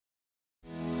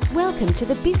Welcome to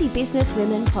the Busy Business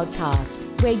Women podcast,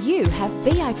 where you have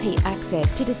VIP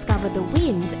access to discover the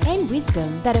wins and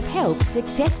wisdom that have helped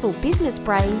successful business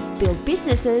brains build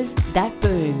businesses that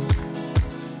boom.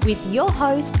 With your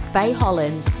host, Faye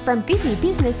Hollins from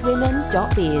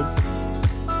busybusinesswomen.biz.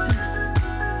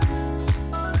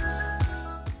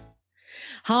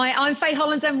 Hi, I'm Faye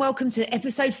Hollins and welcome to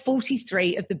episode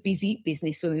 43 of the Busy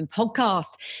Business Women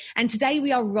podcast. And today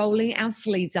we are rolling our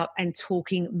sleeves up and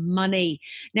talking money.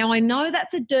 Now, I know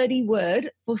that's a dirty word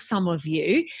for some of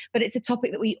you, but it's a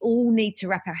topic that we all need to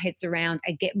wrap our heads around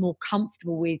and get more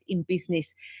comfortable with in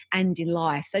business and in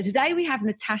life. So today we have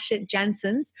Natasha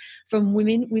Janssens from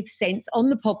Women with Sense on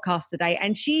the podcast today.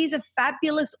 And she is a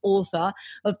fabulous author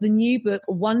of the new book,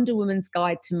 Wonder Woman's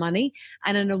Guide to Money,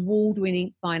 and an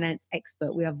award-winning finance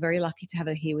expert. We are very lucky to have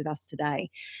her here with us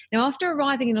today. Now, after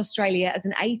arriving in Australia as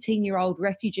an 18-year-old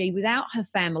refugee without her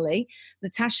family,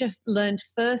 Natasha learned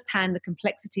firsthand the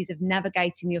complexities of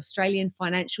navigating the Australian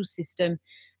financial system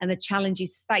and the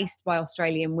challenges faced by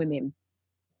Australian women.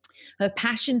 Her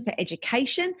passion for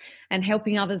education and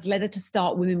helping others led her to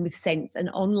start Women with Sense, an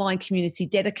online community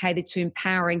dedicated to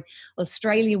empowering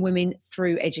Australian women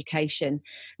through education.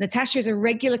 Natasha is a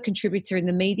regular contributor in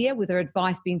the media, with her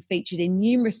advice being featured in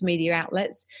numerous media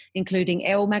outlets, including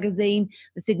Elle Magazine,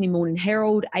 the Sydney Morning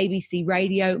Herald, ABC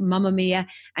Radio, Mamamia,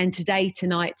 and Today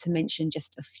Tonight, to mention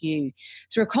just a few.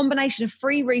 Through a combination of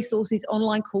free resources,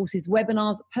 online courses,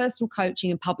 webinars, personal coaching,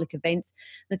 and public events,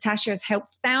 Natasha has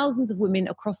helped thousands of women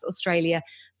across Australia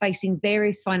facing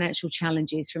various financial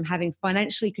challenges, from having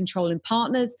financially controlling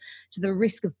partners to the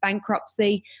risk of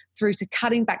bankruptcy, through to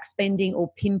cutting back spending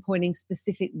or pinpointing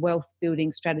specific wealth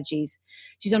building strategies.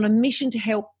 She's on a mission to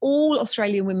help all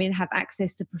Australian women have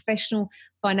access to professional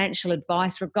financial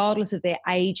advice, regardless of their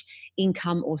age,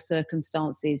 income, or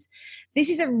circumstances. This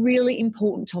is a really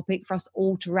important topic for us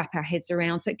all to wrap our heads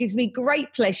around. So it gives me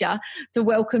great pleasure to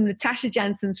welcome Natasha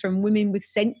Janssens from Women with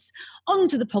Sense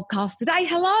onto the podcast today.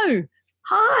 Hello.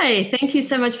 Hi, thank you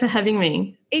so much for having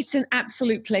me. It's an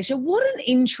absolute pleasure. What an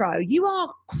intro. You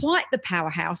are quite the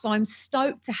powerhouse. I'm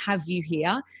stoked to have you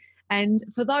here. And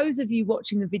for those of you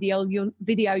watching the video,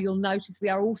 you'll notice we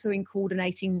are also in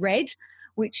coordinating red,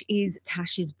 which is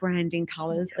Tasha's branding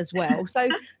colours as well. So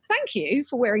thank you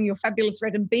for wearing your fabulous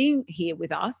red and being here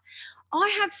with us.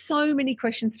 I have so many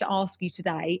questions to ask you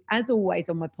today. As always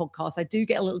on my podcast, I do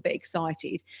get a little bit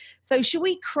excited. So should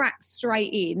we crack straight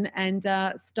in and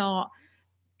start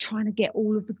trying to get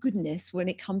all of the goodness when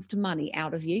it comes to money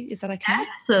out of you? Is that okay?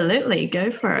 Absolutely.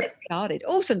 Go for it. Let's get started.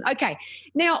 Awesome. Okay.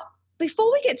 Now,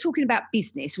 before we get talking about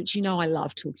business, which you know I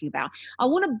love talking about, I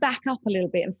want to back up a little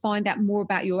bit and find out more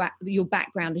about your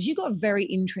background, as you've got a very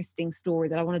interesting story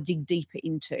that I want to dig deeper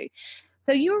into.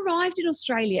 So you arrived in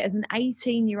Australia as an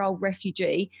 18-year-old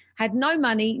refugee, had no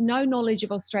money, no knowledge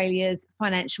of Australia's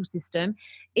financial system,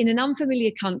 in an unfamiliar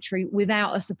country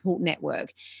without a support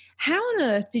network. How on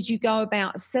earth did you go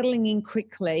about settling in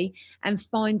quickly and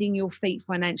finding your feet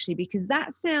financially? Because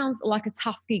that sounds like a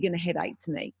tough gig and a headache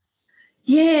to me.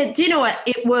 Yeah, do you know what?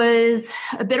 It was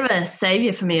a bit of a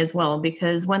savior for me as well,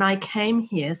 because when I came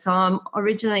here, so I'm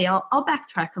originally, I'll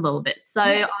backtrack a little bit. So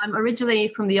yeah. I'm originally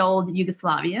from the old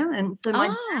Yugoslavia, and so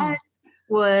my dad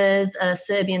was a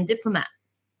Serbian diplomat.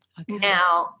 Okay.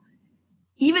 Now,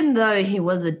 even though he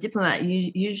was a diplomat,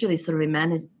 you usually sort of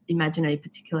imagine a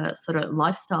particular sort of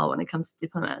lifestyle when it comes to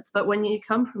diplomats. But when you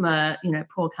come from a,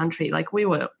 poor country, like we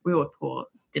were poor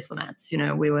diplomats,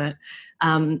 we were,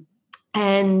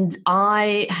 and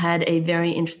I had a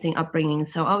very interesting upbringing.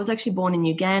 So I was actually born in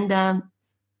Uganda.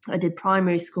 I did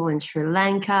primary school in Sri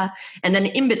Lanka. And then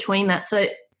in between that, so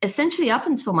essentially up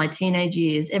until my teenage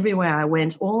years, everywhere I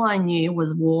went, all I knew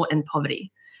was war and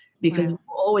poverty, because we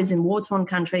were always in war-torn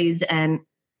countries. And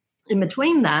in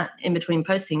between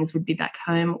postings, we'd be back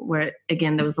home where,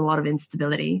 again, there was a lot of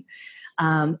instability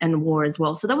and war as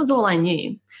well. So that was all I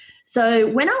knew. So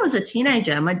when I was a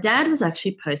teenager, my dad was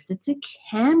actually posted to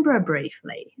Canberra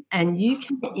briefly. And you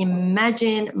can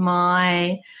imagine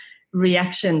my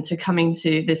reaction to coming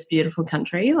to this beautiful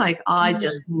country. Like, I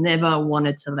just never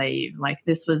wanted to leave. Like,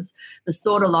 this was the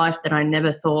sort of life that I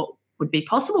never thought would be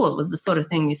possible. It was the sort of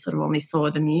thing you sort of only saw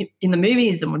in the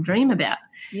movies and would dream about.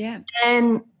 Yeah.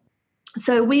 And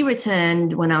so we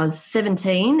returned when I was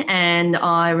 17, and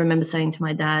I remember saying to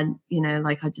my dad, I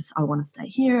want to stay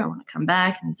here. I want to come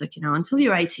back. And he's like, until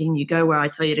you're 18, you go where I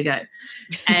tell you to go.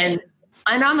 And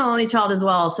I'm an only child as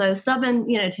well. So stubborn,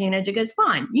 teenager goes,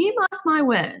 fine, you mark my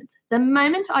words. The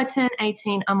moment I turn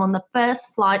 18, I'm on the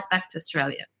first flight back to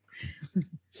Australia.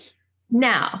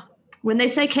 Now, when they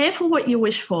say careful what you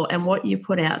wish for and what you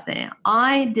put out there,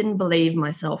 I didn't believe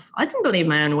myself. I didn't believe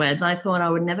my own words. I thought I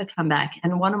would never come back.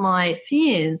 And one of my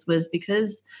fears was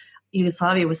because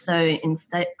Yugoslavia was so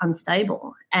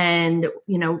unstable, and,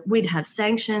 you know, we'd have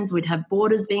sanctions, we'd have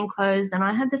borders being closed, and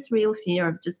I had this real fear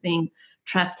of just being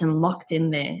trapped and locked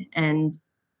in there. And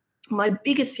my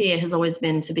biggest fear has always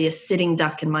been to be a sitting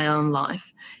duck in my own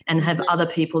life and have other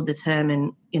people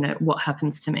determine, you know, what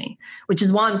happens to me, which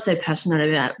is why I'm so passionate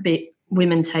about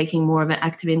women taking more of an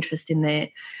active interest in their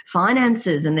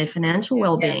finances and their financial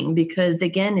well-being, because,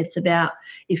 again, it's about,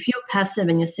 if you're passive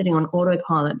and you're sitting on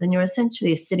autopilot, then you're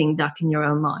essentially a sitting duck in your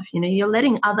own life. You know, you're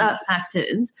letting other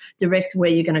factors direct where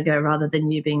you're going to go rather than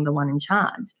you being the one in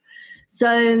charge.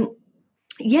 So,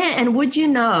 yeah, and would you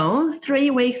know, 3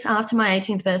 weeks after my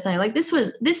 18th birthday, like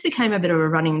this became a bit of a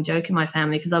running joke in my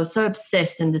family because I was so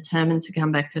obsessed and determined to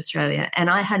come back to Australia, and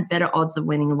I had better odds of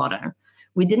winning lotto.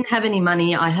 We didn't have any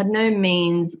money. I had no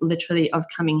means, literally, of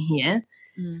coming here.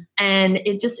 And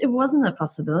it wasn't a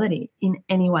possibility in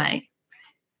any way.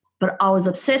 But I was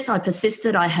obsessed. I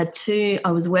persisted. I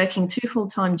was working 2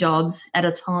 full-time jobs at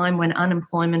a time when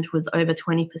unemployment was over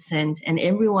 20%, and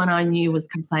everyone I knew was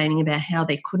complaining about how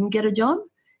they couldn't get a job.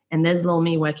 And there's little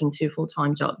me working 2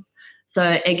 full-time jobs.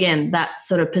 So, again, that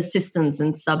sort of persistence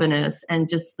and stubbornness, and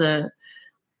just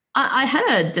I had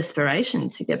a desperation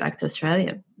to get back to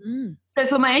Australia. So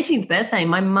for my 18th birthday,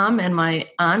 my mum and my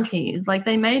aunties, like,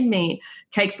 they made me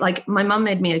cakes. Like, my mum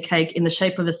made me a cake in the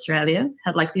shape of Australia,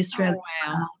 had like the Australian. Oh,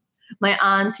 wow. My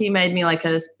auntie made me like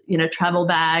a, you know, travel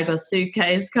bag or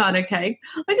suitcase kind of cake.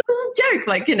 Like, it was a joke,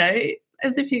 like, you know,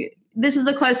 as if this is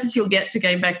the closest you'll get to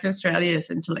going back to Australia,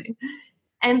 essentially.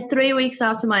 And 3 weeks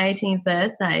after my 18th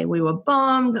birthday, we were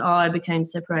bombed. I became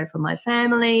separated from my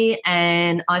family,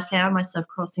 and I found myself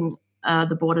crossing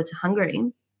the border to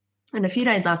Hungary. And a few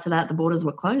days after that, the borders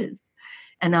were closed.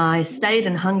 And I stayed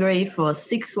in Hungary for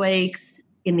 6 weeks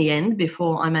in the end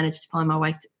before I managed to find my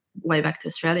way back to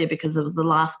Australia, because it was the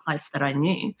last place that I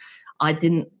knew. I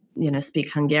didn't, you know,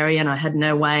 speak Hungarian. I had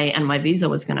no way, and my visa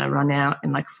was going to run out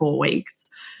in like 4 weeks.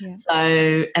 Yeah.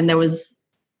 So, and it was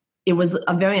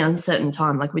a very uncertain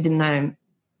time. Like, we didn't know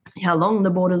how long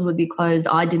the borders would be closed.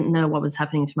 I didn't know what was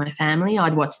happening to my family.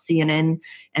 I'd watch CNN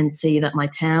and see that my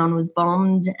town was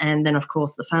bombed, and then, of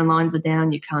course, the phone lines are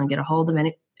down. You can't get a hold of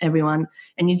everyone,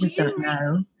 and you just don't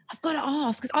know. I've got to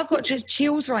ask, because I've got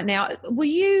chills right now. Were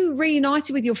you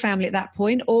reunited with your family at that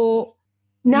point, or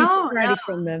you separated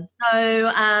from them?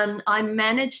 So I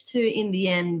managed to, in the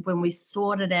end, when we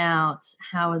sorted out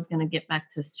how I was going to get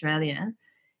back to Australia,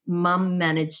 Mum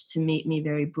managed to meet me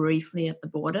very briefly at the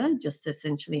border, just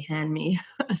essentially hand me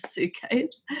a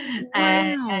suitcase.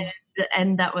 Wow.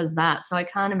 And that was that. So I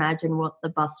can't imagine what the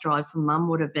bus drive from Mum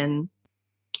would have been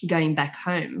going back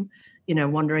home, you know,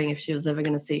 wondering if she was ever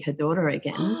going to see her daughter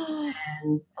again.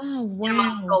 And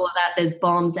amongst all of that, there's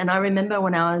bombs. And I remember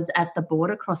when I was at the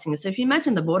border crossing. So if you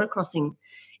imagine the border crossing,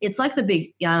 it's like the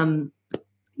big, you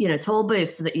know, toll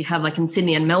booths that you have like in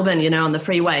Sydney and Melbourne, you know, on the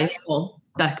freeway, or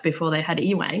back before they had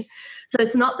E-way. So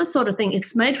it's not the sort of thing,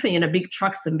 it's made for, you know, big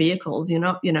trucks and vehicles,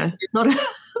 it's not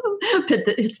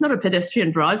a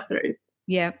pedestrian drive-through.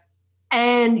 Yeah.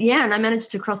 And I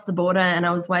managed to cross the border, and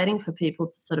I was waiting for people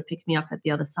to sort of pick me up at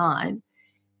the other side.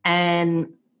 And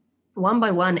one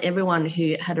by one, everyone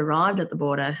who had arrived at the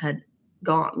border had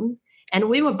gone. And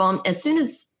we were bombed. As soon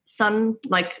as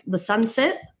the sun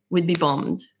set, we'd be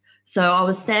bombed. So I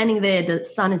was standing there, the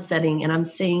sun is setting, and I'm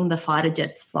seeing the fighter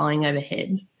jets flying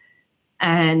overhead.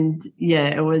 And,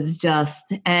 it was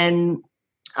just – and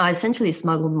I essentially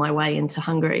smuggled my way into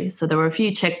Hungary. So there were a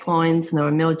few checkpoints, and there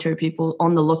were military people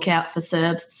on the lookout for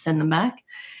Serbs to send them back.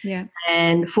 Yeah.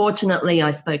 And fortunately,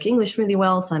 I spoke English really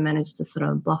well, so I managed to sort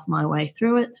of bluff my way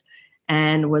through it,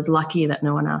 and was lucky that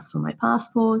no one asked for my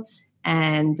passport.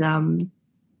 And,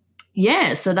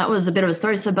 so that was a bit of a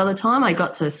story. So by the time I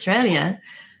got to Australia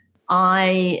 –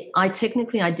 I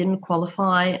technically didn't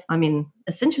qualify. I mean,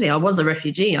 essentially I was a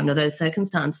refugee under those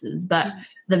circumstances, but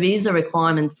the visa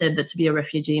requirement said that to be a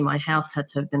refugee, my house had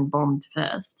to have been bombed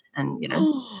first and,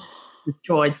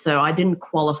 destroyed. So I didn't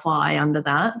qualify under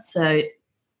that. So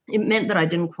it meant that I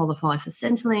didn't qualify for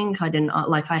Centrelink.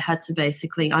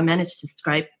 I managed to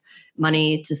scrape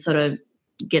money to sort of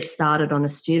get started on a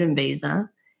student visa.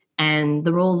 And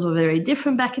the rules were very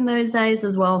different back in those days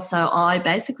as well. So I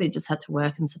basically just had to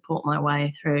work and support my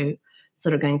way through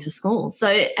sort of going to school. So,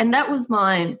 and that was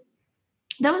my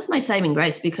saving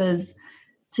grace, because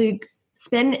to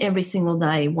spend every single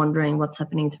day wondering what's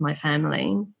happening to my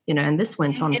family, and this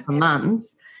went on for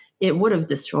months, it would have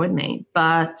destroyed me.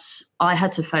 But I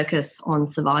had to focus on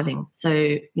surviving.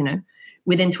 So,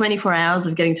 within 24 hours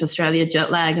of getting to Australia,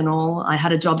 jet lag and all, I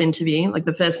had a job interview. Like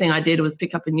the first thing I did was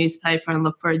pick up a newspaper and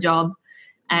look for a job.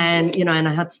 And, you know, and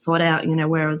I had to sort out, you know,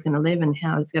 where I was going to live and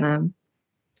how I was going to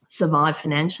survive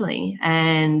financially.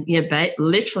 And,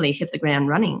 literally hit the ground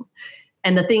running.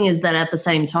 And the thing is that at the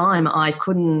same time, I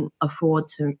couldn't afford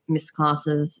to miss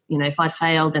classes. You know, if I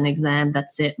failed an exam,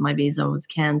 that's it. My visa was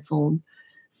cancelled.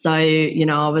 So, you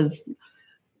know, I was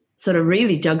sort of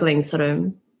really juggling sort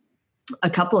of a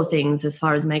couple of things as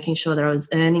far as making sure that I was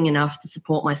earning enough to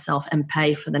support myself and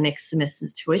pay for the next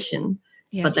semester's tuition,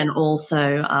 but then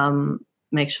also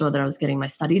make sure that I was getting my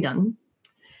study done.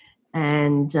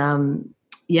 And,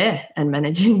 and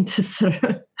managing to sort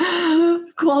of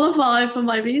qualify for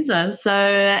my visa. So,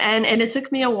 and it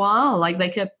took me a while. Like they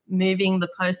kept moving the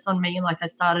posts on me. Like I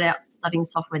started out studying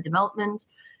software development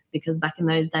because back in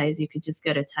those days you could just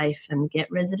go to TAFE and get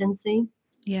residency.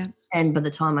 Yeah. And by the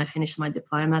time I finished my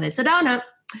diploma, they said, oh, no,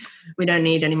 we don't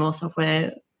need any more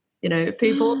software, you know,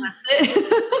 people. That's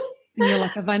it. And you're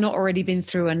like, have I not already been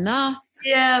through enough?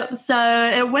 Yeah, so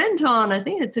it went on. I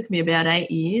think it took me about 8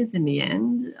 years in the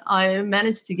end. I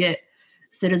managed to get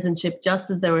citizenship just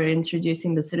as they were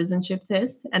introducing the citizenship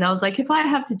test. And I was like, if I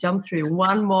have to jump through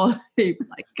one more hoop,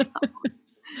 like, come on.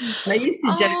 And I used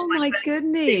to joke my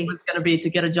goodness, it was going to be to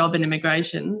get a job in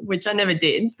immigration, which I never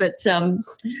did. But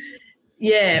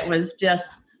it was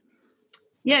just,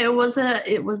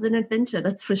 it was an adventure,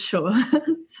 that's for sure.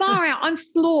 Far out. I'm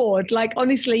floored. Like,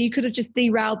 honestly, you could have just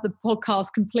derailed the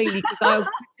podcast completely because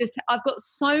I've got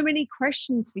so many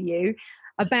questions for you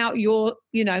about your,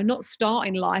 you know, not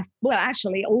starting life. Well,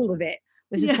 actually, all of it.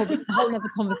 This is probably a whole other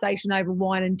conversation over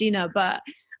wine and dinner. But,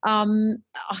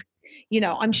 you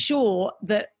know, I'm sure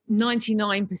that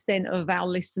 99% of our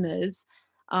listeners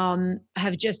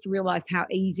have just realised how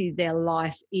easy their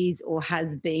life is or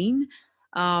has been.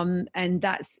 And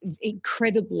that's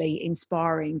incredibly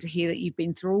inspiring to hear that you've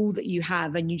been through all that you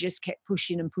have and you just kept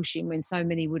pushing and pushing when so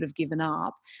many would have given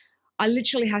up. I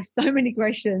literally have so many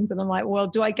questions and I'm like, well,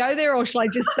 do I go there or shall I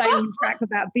just stay on track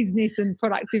about business and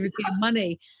productivity and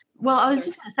money? Well, I was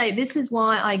just going to say, this is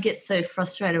why I get so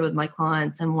frustrated with my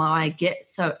clients and why I get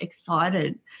so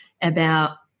excited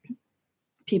about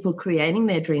people creating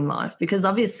their dream life, because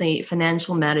obviously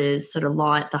financial matters sort of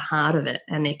lie at the heart of it,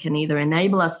 and it can either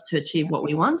enable us to achieve what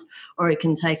we want or it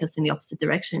can take us in the opposite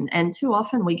direction. And too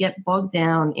often we get bogged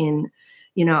down in,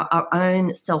 you know, our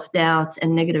own self-doubts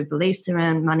and negative beliefs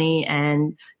around money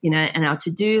and, you know, and our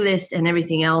to-do list and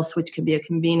everything else, which can be a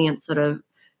convenient sort of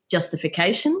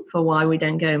justification for why we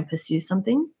don't go and pursue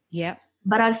something. Yeah.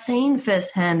 But I've seen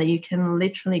firsthand that you can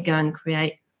literally go and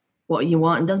create what you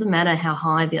want. It doesn't matter how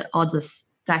high the odds are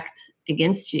stacked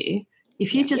against you.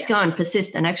 If you just go and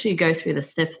persist and actually go through the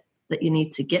steps that you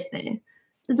need to get there,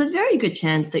 there's a very good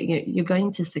chance that you're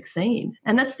going to succeed.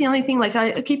 And that's the only thing, like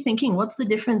I keep thinking, what's the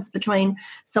difference between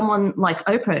someone like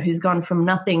Oprah who's gone from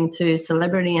nothing to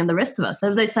celebrity and the rest of us?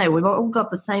 As they say, we've all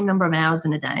got the same number of hours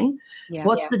in a day. Yeah.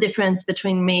 What's the difference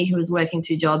between me who was working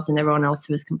 2 jobs and everyone else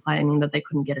who was complaining that they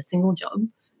couldn't get a single job?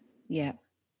 Yeah.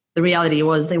 The reality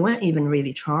was they weren't even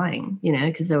really trying, you know,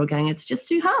 because they were going, it's just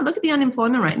too hard. Look at the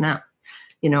unemployment rate now,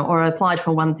 you know, or I applied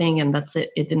for one thing and that's it.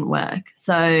 It didn't work.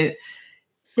 So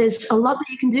there's a lot that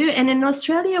you can do. And in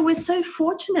Australia, we're so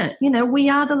fortunate. You know, we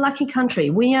are the lucky country.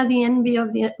 We are the envy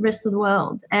of the rest of the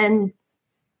world. And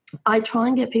I try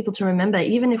and get people to remember,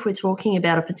 even if we're talking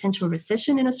about a potential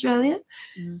recession in Australia,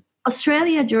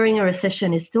 Australia during a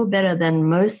recession is still better than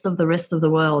most of the rest of the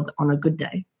world on a good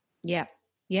day. Yeah.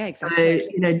 Yeah, exactly. So,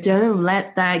 you know, don't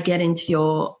let that get into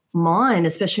your mind,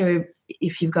 especially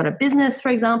if you've got a business, for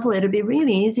example. It'd be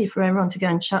really easy for everyone to go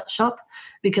and shut shop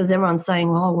because everyone's saying,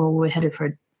 well, we're headed for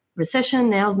a recession.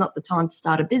 Now's not the time to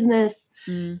start a business.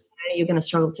 You know, you're going to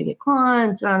struggle to get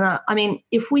clients. I mean,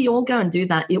 if we all go and do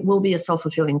that, it will be a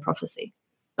self-fulfilling prophecy.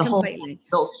 The whole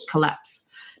will collapse.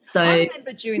 So I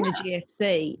remember during the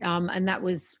GFC, and that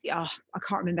was, I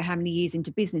can't remember how many years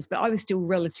into business, but I was still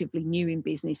relatively new in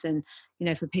business. And, you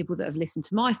know, for people that have listened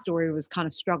to my story, it was kind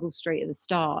of struggle street at the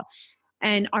start.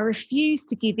 And I refused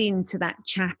to give in to that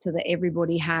chatter that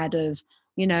everybody had of,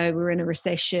 you know, we're in a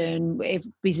recession, if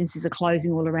businesses are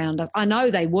closing all around us. I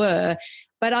know they were,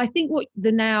 but I think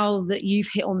now that you've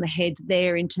hit on the head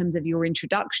there in terms of your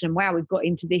introduction, wow, we've got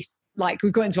into this, like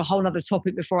we've got into a whole other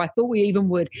topic before I thought we even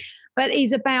would, but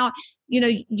it's about, you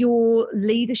know, your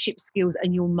leadership skills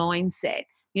and your mindset,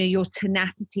 you know, your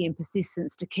tenacity and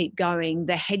persistence to keep going,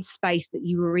 the headspace that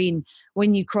you were in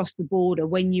when you crossed the border,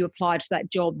 when you applied for that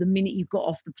job, the minute you got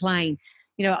off the plane.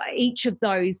 You know, each of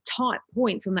those type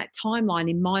points on that timeline,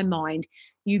 in my mind,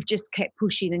 you've just kept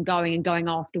pushing and going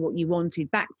after what you wanted.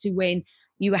 Back to when,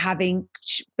 you were having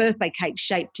birthday cake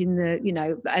shaped in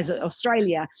the, as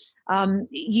Australia,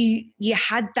 you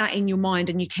had that in your mind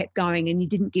and you kept going and you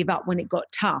didn't give up when it got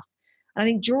tough. And I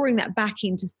think drawing that back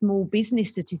into small business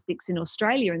statistics in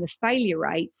Australia and the failure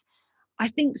rates, I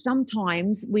think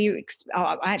sometimes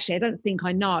I don't think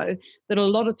I know that a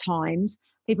lot of times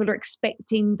people are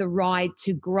expecting the ride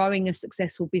to growing a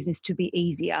successful business to be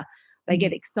easier. They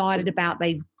get excited about,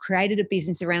 they've created a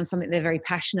business around something they're very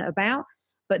passionate about.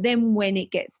 But then when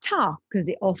it gets tough, because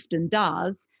it often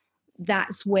does,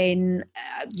 that's when,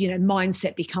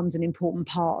 mindset becomes an important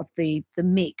part of the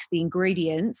mix, the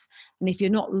ingredients. And if you're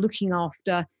not looking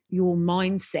after your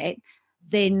mindset,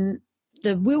 then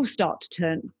the wheels start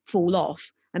to fall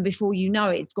off. And before you know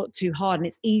it, it's got too hard and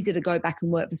it's easier to go back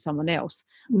and work for someone else.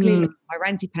 Clearly, my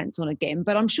ranty pants on again.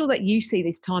 But I'm sure that you see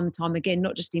this time and time again,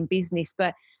 not just in business,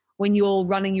 but when you're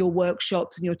running your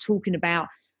workshops and you're talking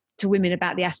to women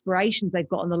about the aspirations they've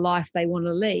got and the life they want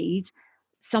to lead,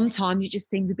 sometimes it just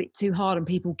seems a bit too hard and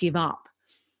people give up.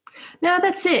 No,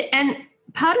 that's it. And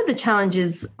part of the challenge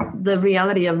is the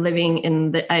reality of living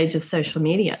in the age of social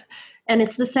media. And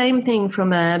it's the same thing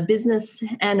from a business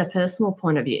and a personal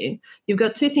point of view. You've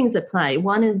got two things at play.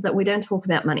 One is that we don't talk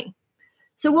about money.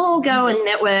 So we'll go and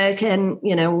network and,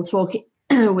 we'll talk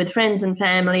with friends and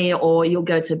family, or you'll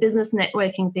go to a business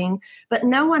networking thing. But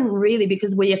no one really,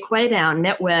 because we equate our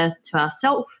net worth to our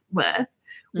self-worth,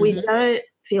 we don't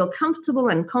feel comfortable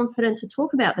and confident to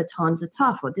talk about the times are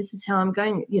tough, or this is how I'm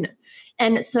going,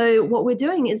 And so what we're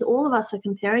doing is all of us are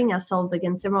comparing ourselves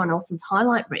against everyone else's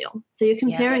highlight reel. So you're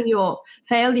comparing your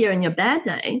failure and your bad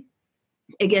day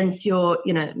against your,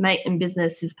 mate in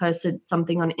business who's posted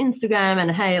something on Instagram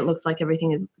and, hey, it looks like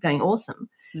everything is going awesome.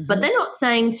 But they're not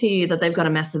saying to you that they've got a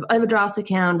massive overdraft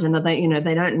account and that they,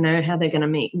 they don't know how they're going to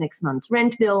meet next month's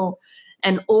rent bill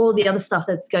and all the other stuff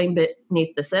that's going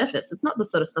beneath the surface. It's not the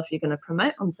sort of stuff you're going to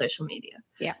promote on social media.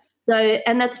 Yeah. So,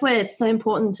 and that's where it's so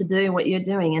important to do what you're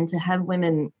doing and to have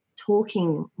women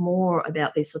talking more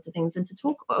about these sorts of things and to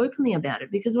talk openly about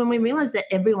it. Because when we realize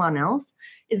that everyone else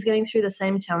is going through the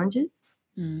same challenges,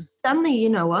 suddenly, you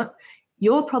know what?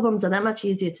 Your problems are that much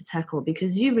easier to tackle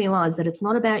because you realize that it's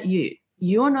not about you.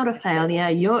 You're not a failure.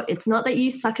 It's not that you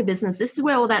suck at business. This is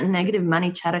where all that negative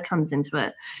money chatter comes into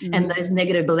it. And those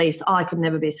negative beliefs, I could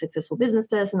never be a successful business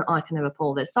person. I can never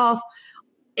pull this off.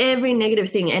 Every negative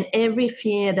thing and every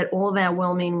fear that all of our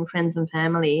well-meaning friends and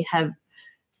family have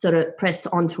sort of pressed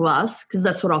onto us, because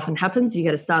that's what often happens. You go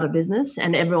to start a business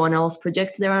and everyone else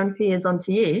projects their own fears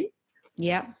onto you.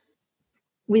 Yeah.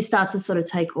 We start to sort of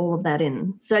take all of that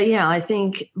in. So, I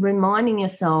think reminding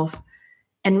yourself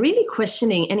and really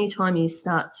questioning anytime you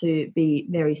start to be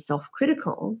very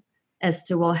self-critical as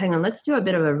to, well, hang on, let's do a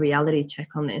bit of a reality check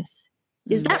on this.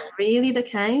 Is that really the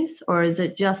case, or is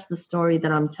it just the story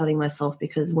that I'm telling myself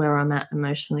because where I'm at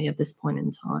emotionally at this point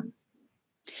in time?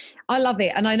 I love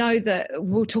it. And I know that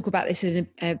we'll talk about this in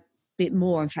a bit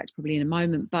more, in fact, probably in a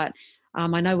moment. But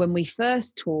I know when we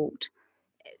first talked,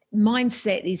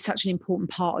 mindset is such an important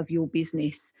part of your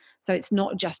business. So it's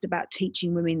not just about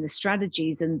teaching women the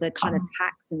strategies and the kind of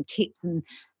hacks and tips and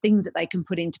things that they can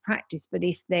put into practice. But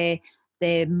if their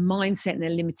mindset and their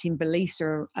limiting beliefs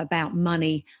are about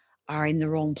money are in the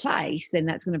wrong place, then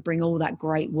that's going to bring all that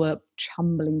great work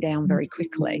tumbling down very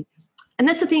quickly. And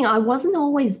that's the thing. I wasn't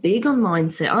always big on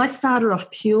mindset. I started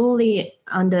off purely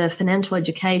under financial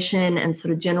education and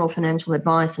sort of general financial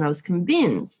advice. And I was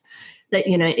convinced that,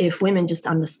 if women just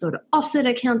understood offset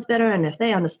accounts better and if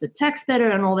they understood tax better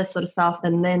and all this sort of stuff,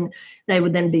 then they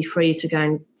would then be free to go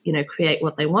and, create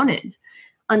what they wanted.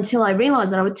 Until I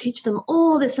realized that I would teach them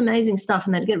all this amazing stuff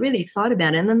and they'd get really excited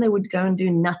about it and then they would go and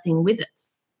do nothing with it.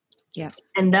 Yeah.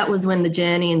 And that was when the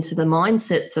journey into the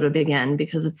mindset sort of began,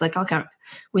 because it's like, okay,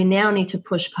 we now need to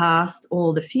push past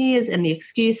all the fears and the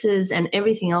excuses and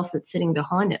everything else that's sitting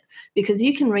behind it. Because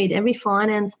you can read every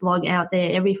finance blog out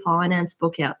there, every finance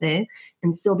book out there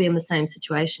and still be in the same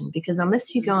situation. Because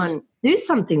unless you go and do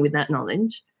something with that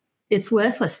knowledge, it's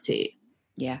worthless to you.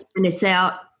 Yeah. And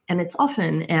it's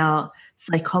often our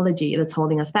psychology that's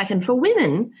holding us back. And for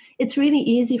women, it's really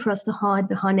easy for us to hide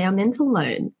behind our mental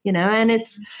load, and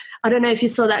it's, I don't know if you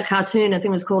saw that cartoon, I think it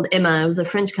was called Emma. It was a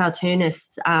French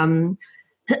cartoonist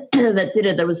that did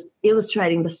it, that was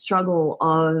illustrating the struggle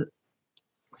of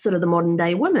sort of the modern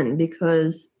day woman,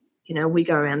 because, we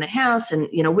go around the house and,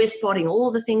 we're spotting all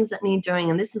the things that need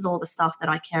doing. And this is all the stuff that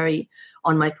I carry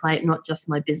on my plate, not just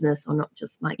my business or not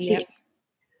just my kid. Yep.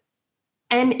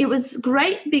 And it was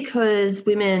great because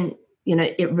women,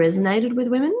 it resonated with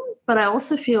women but I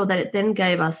also feel that it then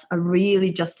gave us a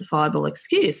really justifiable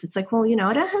excuse. It's like, well,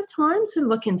 I don't have time to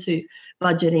look into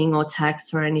budgeting or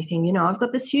tax or anything. I've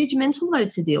got this huge mental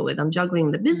load to deal with. I'm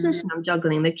juggling the business and I'm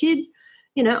juggling the kids.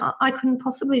 I couldn't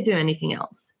possibly do anything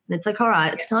else. And it's like, all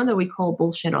right, it's time that we call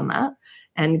bullshit on that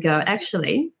and go,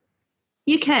 actually,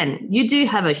 you do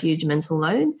have a huge mental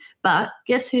load, but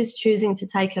guess who's choosing to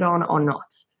take it on or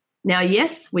not? Now,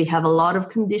 yes, we have a lot of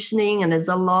conditioning and there's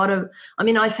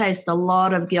I faced a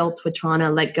lot of guilt with trying to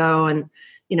let go and,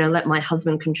 let my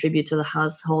husband contribute to the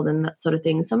household and that sort of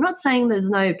thing. So I'm not saying there's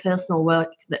no personal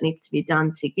work that needs to be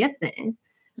done to get there.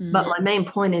 But my main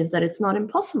point is that it's not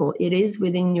impossible. It is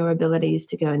within your abilities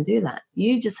to go and do that.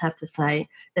 You just have to say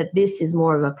that this is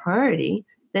more of a priority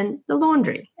than the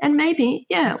laundry. And maybe,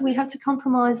 we have to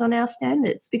compromise on our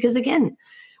standards because, again,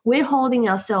 we're holding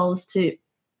ourselves to,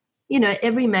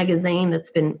 every magazine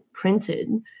that's been printed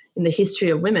in the history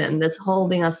of women that's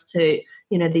holding us to,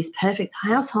 these perfect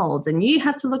households. And you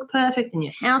have to look perfect and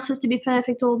your house has to be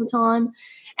perfect all the time.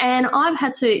 And I've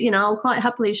had to, I'll quite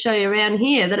happily show you around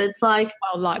here that it's like,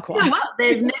 well, likewise.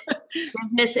 There's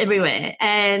mess everywhere.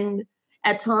 And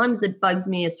at times it bugs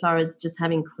me as far as just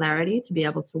having clarity to be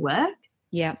able to work.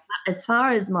 Yeah. But as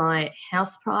far as my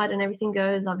house pride and everything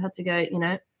goes, I've had to go,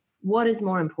 what is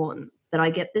more important? That I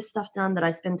get this stuff done, that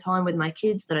I spend time with my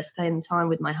kids, that I spend time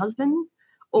with my husband,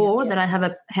 or that I have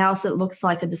a house that looks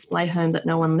like a display home that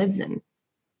no one lives in.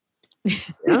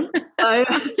 So,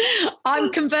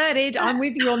 I'm converted. I'm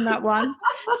with you on that one.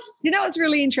 It's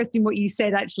really interesting what you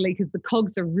said, actually, because the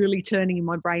cogs are really turning in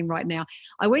my brain right now.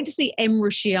 I went to see Em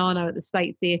Rusciano at the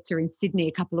State Theatre in Sydney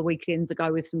a couple of weekends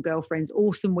ago with some girlfriends.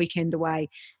 Awesome weekend away.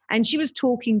 And she was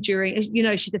talking during,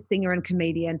 she's a singer and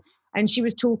comedian, and she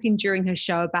was talking during her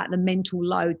show about the mental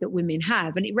load that women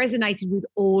have. And it resonated with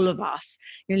all of us.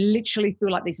 You literally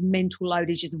feel like this mental load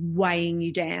is just weighing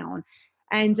you down.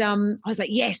 And I was like,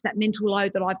 yes, that mental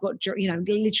load that I've got,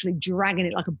 literally dragging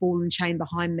it like a ball and chain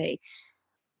behind me.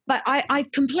 But I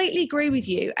completely agree with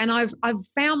you. And I've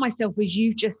found myself, as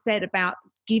you've just said, about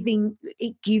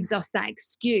it gives us that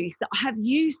excuse that I have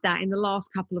used that in the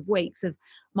last couple of weeks of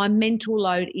my mental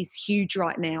load is huge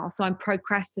right now. So I'm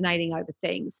procrastinating over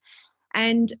things.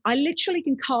 And I literally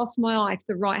can cast my eye to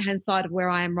the right-hand side of where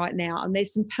I am right now. And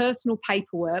there's some personal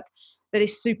paperwork that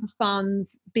is super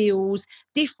funds, bills,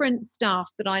 different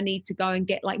stuff that I need to go and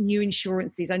get, like new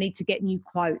insurances. I need to get new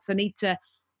quotes. I need to,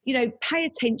 pay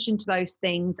attention to those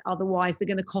things. Otherwise, they're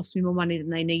going to cost me more money than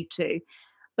they need to.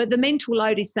 But the mental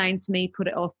load is saying to me, put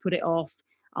it off.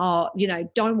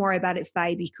 Don't worry about it,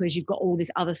 Faye, because you've got all this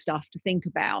other stuff to think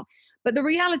about. But the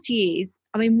reality is,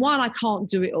 one, I can't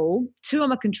do it all. Two,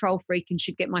 I'm a control freak and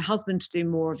should get my husband to do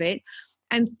more of it.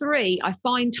 And three, I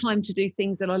find time to do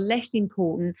things that are less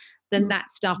important than that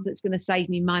stuff that's going to save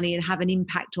me money and have an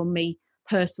impact on me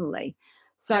personally.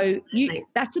 So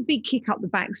that's a big kick up the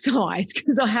backside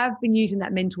because I have been using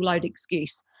that mental load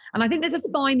excuse. And I think there's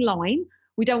a fine line.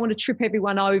 We don't want to trip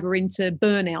everyone over into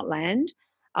burnout land.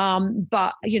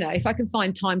 But, if I can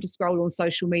find time to scroll on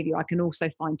social media, I can also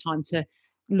find time to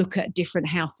look at different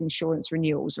house insurance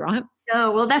renewals, right?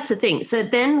 Oh, well, that's the thing. So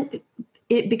then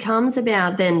it becomes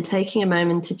about then taking a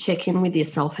moment to check in with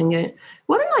yourself and go,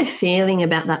 what am I feeling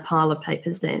about that pile of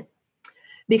papers there?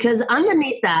 Because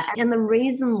underneath that, and the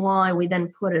reason why we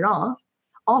then put it off,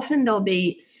 often there'll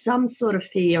be some sort of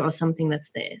fear or something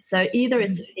that's there. So either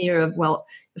it's a fear of, well,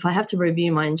 if I have to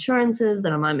review my insurances,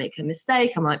 then I might make a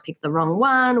mistake. I might pick the wrong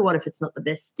one. What if it's not the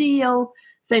best deal?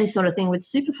 Same sort of thing with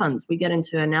super funds. We get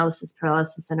into analysis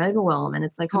paralysis and overwhelm. And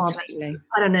it's like, I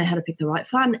don't know how to pick the right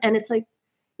fund. And it's like,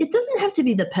 it doesn't have to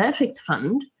be the perfect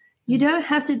fund. You don't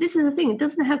have to, this is the thing, it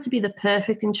doesn't have to be the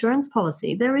perfect insurance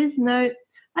policy.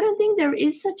 I don't think there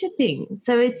is such a thing.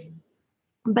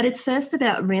 But it's first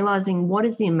about realizing what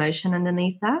is the emotion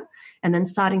underneath that and then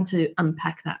starting to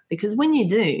unpack that. Because when you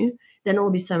do, then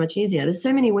it'll be so much easier. There's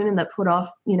so many women that put off,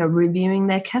 reviewing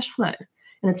their cash flow.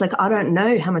 And it's like, I don't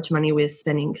know how much money we're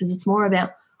spending because it's more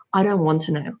about, I don't want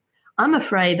to know. I'm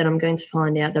afraid that I'm going to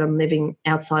find out that I'm living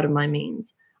outside of my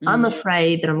means. I'm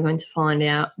afraid that I'm going to find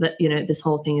out that, this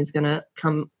whole thing is going to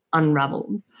come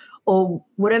unraveled or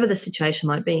whatever the situation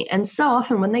might be. And so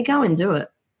often when they go and do it,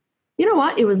 you know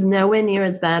what? It was nowhere near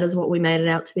as bad as what we made it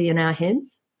out to be in our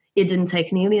heads. It didn't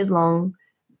take nearly as long.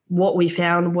 What we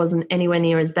found wasn't anywhere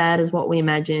near as bad as what we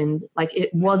imagined. Like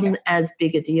it wasn't as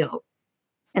big a deal.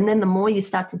 And then the more you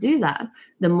start to do that,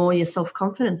 the more your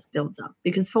self-confidence builds up.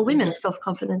 Because for women,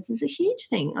 self-confidence is a huge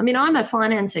thing. I'm a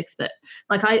finance expert.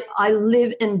 Like I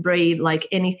live and breathe like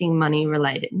anything money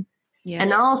related. Yeah.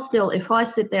 And I'll still, if I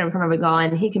sit there in front of a guy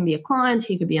and he can be a client,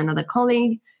 he could be another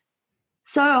colleague,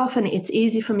 so often it's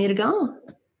easy for me to go, oh,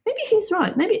 maybe he's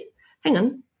right. Maybe hang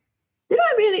on,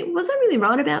 was I really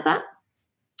right about that?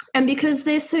 And because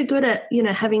they're so good at,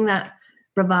 having that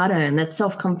bravado and that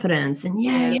self-confidence and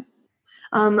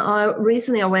I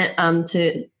went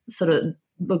to sort of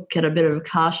look at a bit of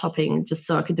car shopping just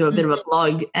so I could do a bit of a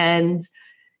blog, and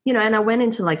and I went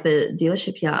into like the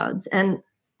dealership yards, and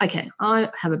okay, I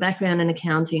have a background in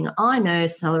accounting. I know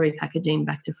salary packaging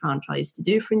back to front. I used to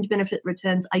do fringe benefit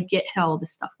returns. I get how all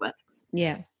this stuff works.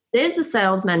 Yeah. There's a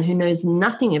salesman who knows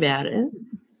nothing about it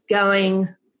going,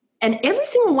 and every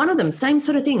single one of them, same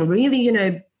sort of thing,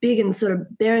 really, big and sort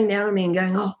of bearing down on me and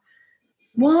going, oh,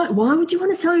 why would you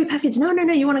want a salary package? No,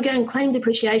 you want to go and claim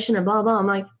depreciation and blah, blah. I'm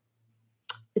like,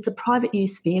 it's a private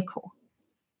use vehicle.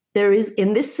 There is,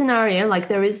 in this scenario, like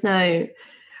there is no,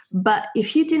 but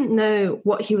if you didn't know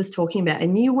what he was talking about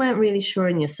and you weren't really sure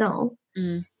in yourself,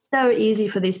 so easy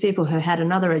for these people who had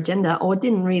another agenda or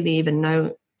didn't really even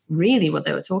know really what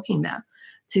they were talking about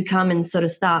to come and sort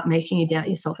of start making you doubt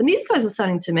yourself. And these guys were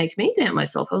starting to make me doubt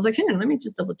myself. I was like, hang on, let me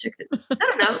just double check that. I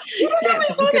don't know. You don't know what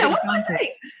you're talking about. What am I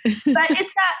saying? But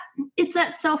it's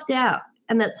that self-doubt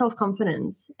and that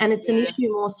self-confidence. And it's an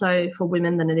issue more so for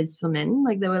women than it is for men.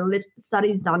 Like there were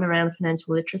studies done around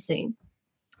financial literacy,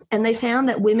 and they found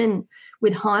that women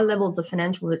with high levels of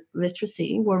financial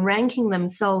literacy were ranking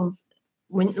themselves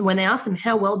when they asked them,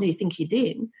 how well do you think you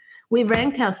did? We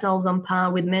ranked ourselves on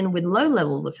par with men with low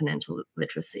levels of financial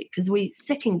literacy because we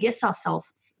second guess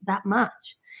ourselves that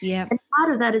much. Yeah. And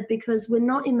part of that is because we're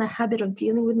not in the habit of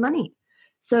dealing with money.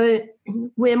 So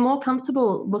we're more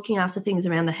comfortable looking after things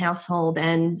around the household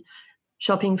and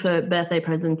shopping for birthday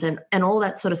presents and all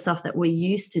that sort of stuff that we're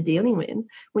used to dealing with.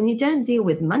 When you don't deal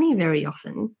with money very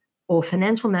often or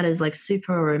financial matters like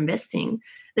super or investing,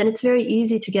 then it's very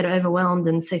easy to get overwhelmed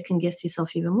and second guess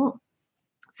yourself even more.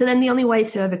 So then the only way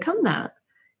to overcome that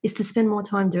is to spend more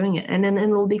time doing it, and then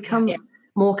it'll become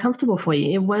more comfortable for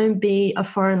you. It won't be a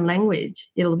foreign language.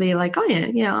 It'll be like, oh,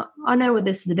 yeah, I know what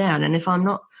this is about. And if I'm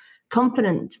not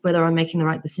confident whether I'm making the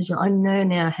right decision, I know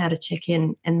now how to check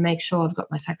in and make sure I've got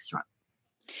my facts right.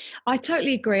 I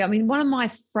totally agree. I mean, one of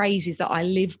my phrases that I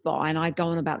live by, and I go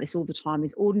on about this all the time,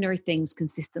 is ordinary things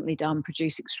consistently done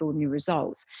produce extraordinary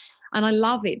results. And I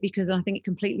love it because I think it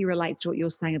completely relates to what you're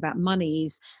saying about money,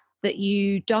 is that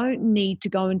you don't need to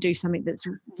go and do something that's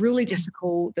really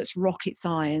difficult, that's rocket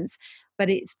science, but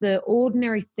it's the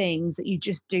ordinary things that you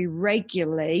just do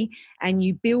regularly and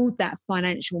you build that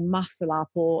financial muscle up,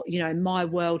 or, in my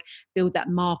world, build that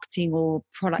marketing or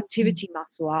productivity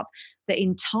muscle up that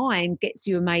in time gets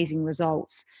you amazing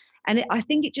results. And I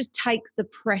think it just takes the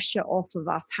pressure off of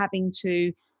us having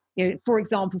to, for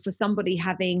example, for somebody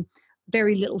having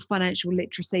very little financial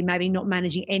literacy, maybe not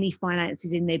managing any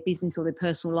finances in their business or their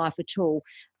personal life at all,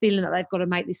 feeling that they've got to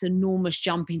make this enormous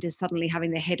jump into suddenly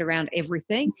having their head around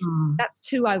everything. That's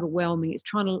too overwhelming. It's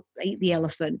trying to eat the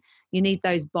elephant. You need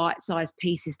those bite-sized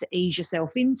pieces to ease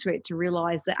yourself into it, to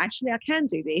realize that actually I can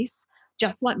do this,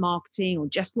 just like marketing or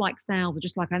just like sales or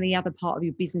just like any other part of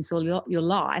your business or your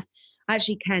life. I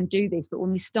actually can do this. But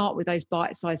when we start with those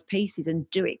bite-sized pieces and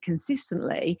do it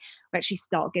consistently, we actually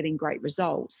start getting great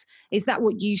results. Is that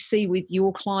what you see with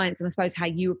your clients, and I suppose how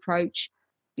you approach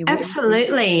your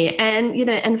Absolutely. And,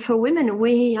 and for women,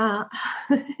 we are,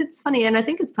 it's funny. And I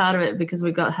think it's part of it because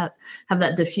we've got to have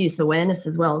that diffuse awareness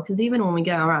as well. Because even when we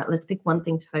go, all right, let's pick one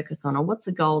thing to focus on, or what's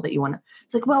a goal that you want to,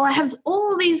 it's like, well, I have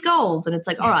all these goals. And it's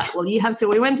like, all right, well, you have to,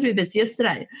 we went through this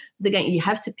yesterday. It's again, you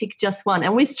have to pick just one.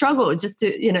 And we struggle just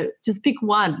to, just pick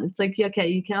one. It's like, okay,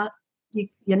 you can't.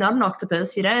 You're not an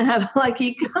octopus. You don't have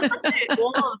you can't do all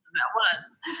of them at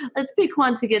once. Let's pick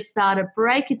one to get started,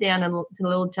 break it down into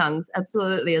little chunks,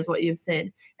 absolutely, as what you've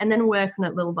said, and then work on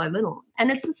it little by little.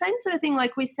 And it's the same sort of thing,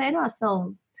 like we say to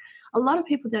ourselves, a lot of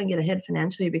people don't get ahead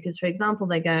financially because, for example,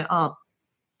 they go, oh,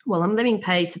 well, I'm living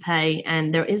pay to pay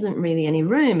and there isn't really any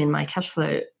room in my cash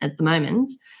flow at the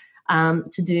moment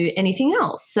to do anything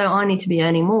else. So I need to be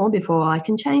earning more before I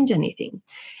can change anything.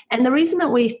 And the reason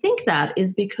that we think that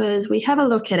is because we have a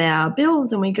look at our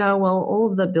bills and we go, well, all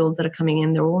of the bills that are coming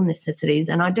in, they're all necessities.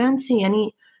 And I don't see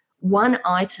any one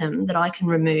item that I can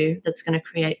remove that's going to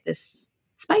create this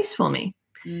space for me.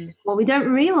 What we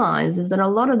don't realize is that a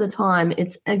lot of the time,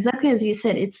 it's exactly as you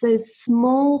said, it's those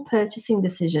small purchasing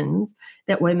decisions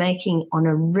that we're making on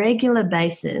a regular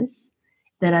basis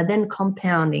that are then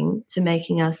compounding to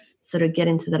making us sort of get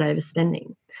into that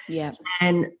overspending. Yeah.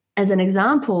 And as an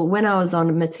example, when I was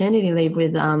on maternity leave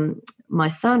with my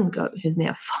son, who's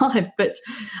now 5, but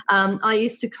I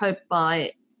used to cope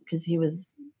because he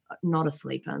was not a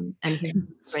sleeper and he was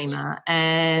a screamer.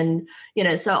 And,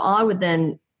 so I would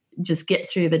then just get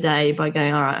through the day by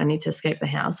going, all right, I need to escape the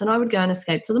house. And I would go and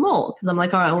escape to the mall because I'm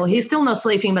like, all right, well, he's still not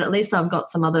sleeping, but at least I've got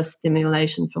some other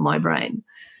stimulation for my brain.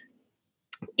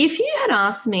 If you had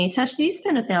asked me, Tash, do you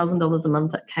spend $1,000 a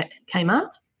month at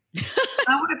Kmart?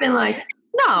 I would have been like,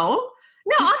 no,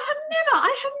 I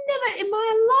have never in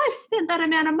my life spent that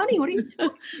amount of money. What are you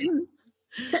talking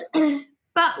about?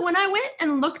 But when I went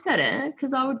and looked at it,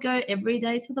 because I would go every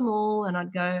day to the mall and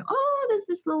I'd go, oh, there's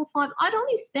this little I'd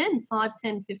only spend $5,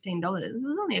 $10, $15. It was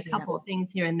only a couple of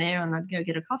things here and there, and I'd go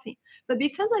get a coffee. But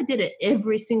because I did it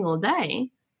every single day,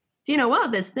 do you know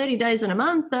what? There's 30 days in a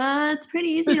month. It's pretty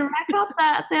easy to rack up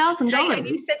that $1,000.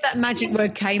 You said that magic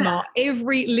word Kmart.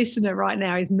 Every listener right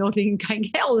now is nodding and going,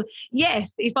 hell,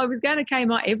 yes, if I was going to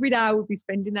Kmart every day, I would be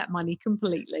spending that money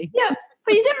completely. Yeah,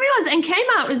 but you didn't realise, and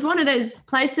Kmart was one of those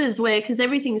places where, because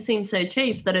everything seems so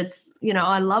cheap, that it's,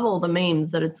 I love all the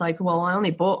memes that it's like, well, I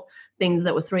only bought things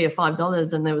that were $3 or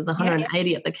 $5 and there was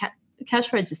 180 at the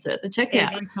cash register at the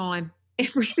checkout.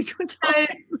 Every single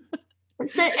time.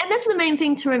 So, and that's the main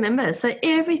thing to remember. So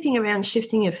everything around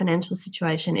shifting your financial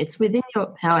situation, it's within your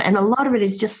power. And a lot of it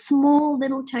is just small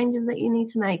little changes that you need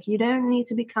to make. You don't need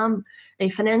to become a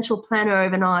financial planner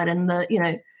overnight and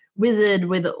the, wizard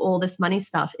with all this money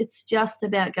stuff. It's just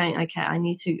about going, okay,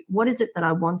 what is it that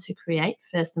I want to create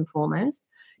first and foremost?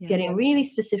 Getting really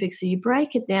specific. So you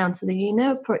break it down so that you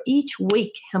know for each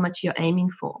week how much you're aiming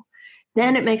for.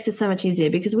 Then it makes it so much easier,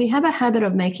 because we have a habit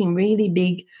of making really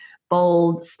big,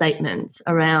 bold statements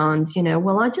around,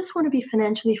 well, I just want to be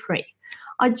financially free.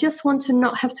 I just want to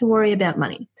not have to worry about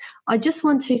money. I just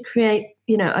want to create,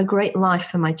 a great life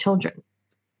for my children.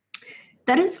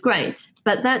 That is great,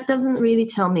 but that doesn't really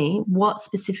tell me what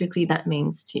specifically that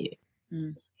means to you.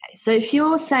 Okay, so if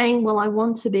you're saying, well, I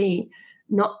want to be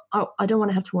I don't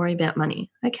want to have to worry about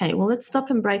money. Okay, well, let's stop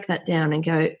and break that down and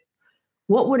go,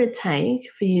 what would it take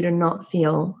for you to not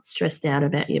feel stressed out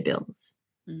about your bills?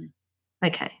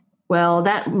 Okay. Well,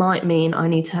 that might mean I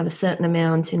need to have a certain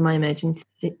amount in my emergency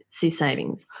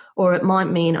savings, or it might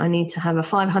mean I need to have a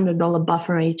 $500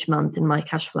 buffer each month in my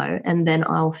cash flow, and then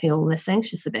I'll feel less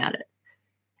anxious about it.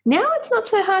 Now it's not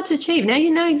so hard to achieve. Now you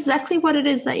know exactly what it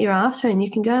is that you're after, and you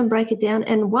can go and break it down,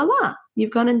 and voila,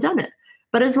 you've gone and done it.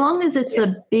 But as long as it's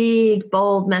a big,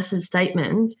 bold, massive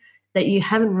statement that you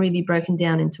haven't really broken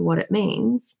down into what it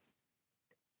means,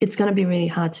 it's going to be really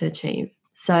hard to achieve.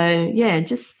 So,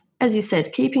 just as you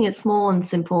said, keeping it small and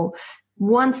simple,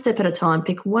 one step at a time.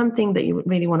 Pick one thing that you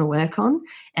really want to work on.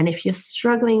 And if you're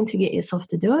struggling to get yourself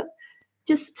to do it,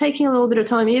 just taking a little bit of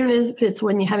time, even if it's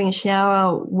when you're having a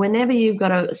shower, whenever you've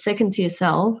got a second to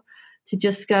yourself, to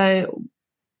just go,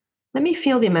 let me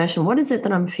feel the emotion. What is it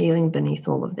that I'm feeling beneath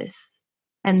all of this?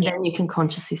 And then you can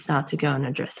consciously start to go and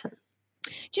address it.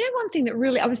 Do you know one thing that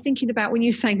really I was thinking about when you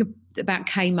were saying about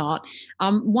Kmart?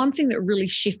 One thing that really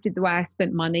shifted the way I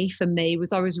spent money for me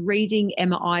was I was reading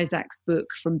Emma Isaac's book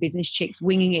from Business Chicks,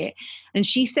 Winging It. And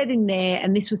she said in there,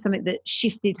 and this was something that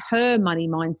shifted her money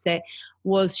mindset,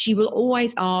 was she will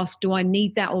always ask, do I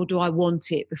need that or do I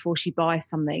want it, before she buys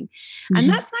something? And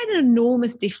that's made an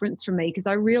enormous difference for me, because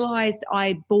I realised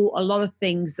I bought a lot of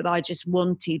things that I just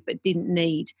wanted but didn't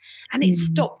need. And it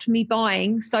stopped me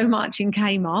buying so much in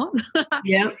Kmart.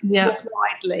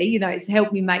 Widely, it's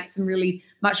helped me make some really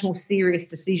much more serious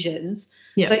decisions.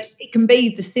 So it can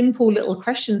be the simple little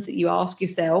questions that you ask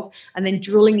yourself, and then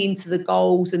drilling into the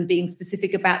goals and being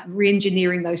specific about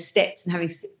re-engineering those steps and having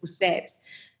simple steps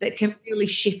that can really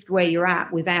shift where you're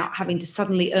at without having to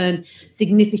suddenly earn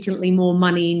significantly more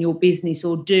money in your business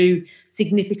or do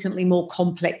significantly more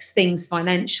complex things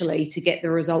financially to get the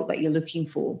result that you're looking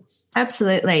for.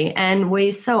 Absolutely. And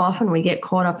we get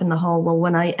caught up in the whole, well,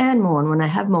 when I earn more and when I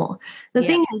have more. The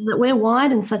thing is that we're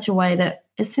wired in such a way that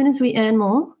as soon as we earn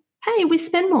more, hey, we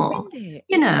spend more.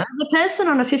 The person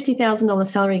on a $50,000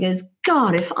 salary goes,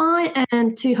 God, if I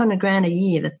earned $200,000 a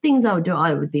year, the things I would do,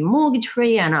 I would be mortgage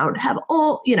free and I would have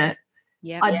all,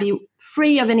 I'd be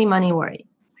free of any money worry.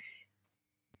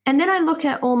 And then I look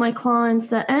at all my clients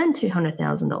that earn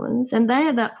 $200,000 and they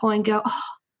at that point go, oh,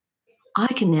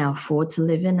 I can now afford to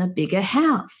live in a bigger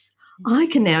house. I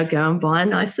can now go and buy a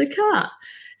nicer car.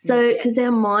 So because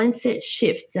our mindset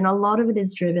shifts, and a lot of it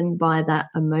is driven by that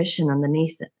emotion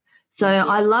underneath it. So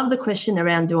I love the question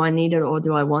around, do I need it or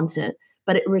do I want it?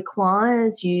 But it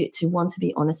requires you to want to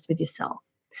be honest with yourself.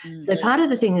 So part of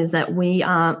the thing is that we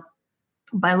are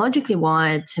biologically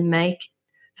wired to make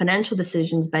financial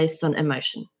decisions based on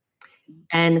emotion.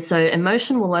 And so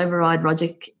emotion will override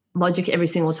logic every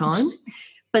single time.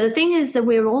 But the thing is that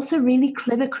we're also really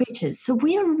clever creatures. So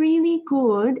we are really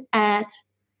good at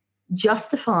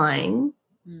justifying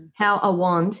how a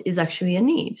want is actually a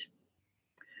need.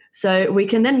 So we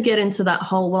can then get into that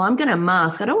whole, well, I'm going to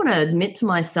mask. I don't want to admit to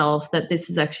myself that this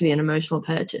is actually an emotional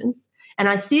purchase. And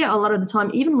I see it a lot of the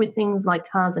time, even with things like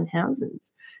cars and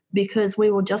houses, because we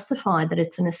will justify that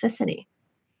it's a necessity.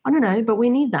 I don't know, but we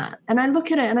need that. And I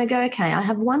look at it and I go, okay, I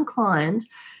have one client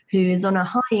who is on a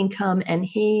high income, and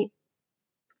he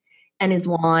and his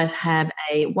wife have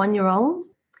a 1-year-old,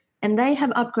 and they have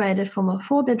upgraded from a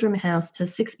 4-bedroom house to a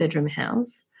 6-bedroom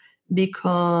house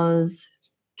because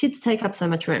kids take up so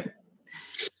much room.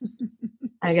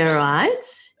 I go, right.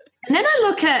 And then I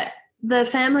look at the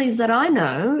families that I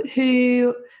know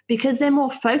who, because they're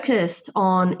more focused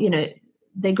on,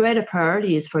 their greater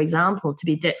priority is, for example, to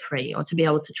be debt-free or to be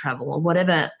able to travel or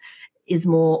whatever is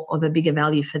more of a bigger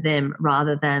value for them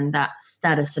rather than that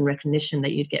status and recognition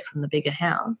that you'd get from the bigger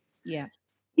house. Yeah.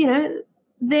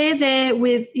 They're there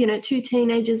with, 2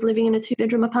 teenagers living in a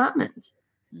 2-bedroom apartment.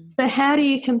 So how do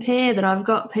you compare that I've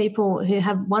got people who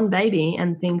have 1 baby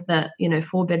and think that,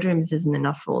 4 bedrooms isn't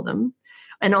enough for them?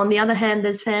 And on the other hand,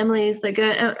 there's families that go,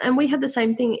 and we have the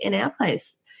same thing in our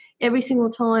place. Every single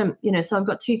time, so I've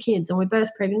got 2 kids and we're both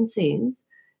pregnancies.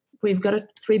 We've got a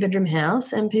 3-bedroom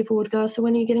house, and people would go, so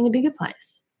when are you getting a bigger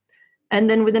place? And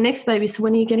then with the next baby, so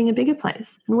when are you getting a bigger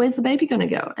place? And where's the baby going to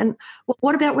go? And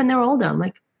what about when they're older? I'm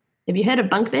like, have you heard of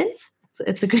bunk beds?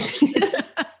 It's a good thing.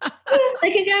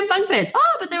 They can go in bunk beds.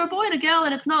 Oh, but they're a boy and a girl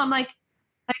and it's not. I'm like,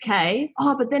 okay.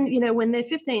 Oh, but then, when they're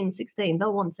 15, 16,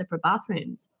 they'll want separate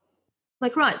bathrooms.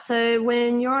 Like, right. So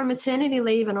when you're on maternity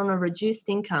leave and on a reduced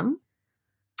income,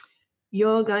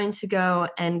 you're going to go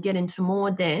and get into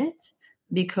more debt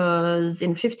because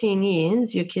in 15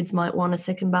 years, your kids might want a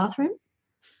second bathroom.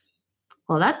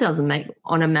 Well, that doesn't make,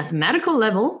 on a mathematical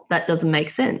level, that doesn't make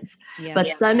sense. Yeah,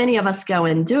 but so many of us go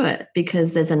and do it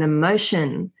because there's an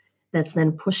emotion that's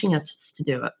then pushing us to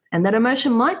do it. And that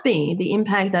emotion might be the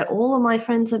impact that all of my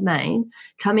friends have made,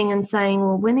 coming and saying,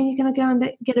 well, when are you going to go and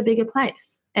get a bigger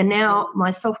place? And now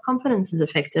my self-confidence is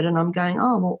affected and I'm going,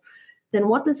 oh, well, then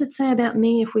what does it say about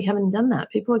me if we haven't done that?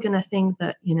 People are going to think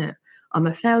that, I'm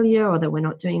a failure or that we're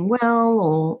not doing well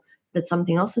or that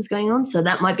something else is going on. So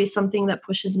that might be something that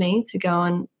pushes me to go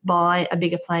and buy a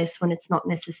bigger place when it's not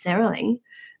necessarily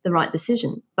the right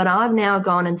decision. But I've now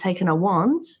gone and taken a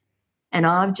want and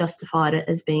I've justified it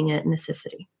as being a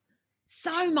necessity.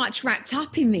 So much wrapped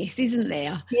up in this, isn't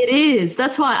there? It is.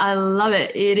 That's why I love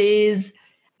it. It is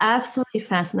absolutely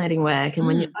fascinating work. And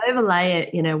when you overlay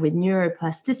it, with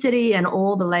neuroplasticity and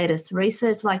all the latest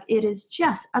research, like it is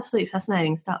just absolutely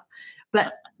fascinating stuff.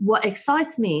 But what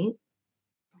excites me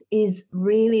is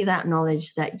really that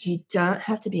knowledge that you don't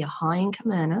have to be a high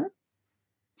income earner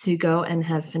to go and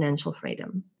have financial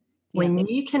freedom. Yeah. When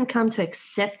you can come to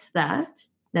accept that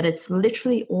it's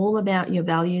literally all about your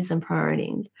values and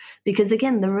priorities. Because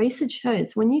again, the research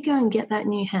shows when you go and get that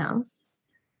new house,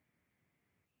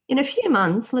 in a few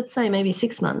months, let's say maybe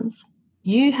 6 months,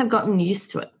 you have gotten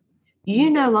used to it. You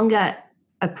no longer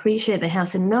appreciate the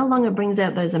house and no longer brings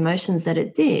out those emotions that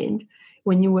it did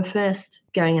when you were first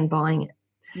going and buying it.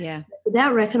 Yeah. So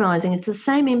without recognizing it's the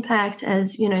same impact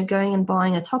as, going and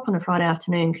buying a top on a Friday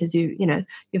afternoon because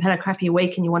you've had a crappy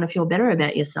week and you want to feel better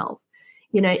about yourself.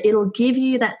 It'll give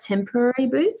you that temporary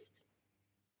boost,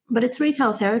 but it's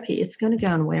retail therapy. It's going to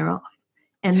go and wear off.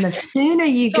 And the sooner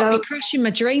you go... You're crushing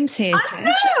my dreams here, Tash.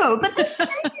 I know, but the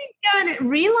sooner you go and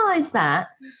realize that,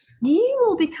 you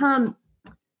will become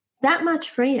that much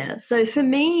freer. So for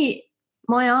me,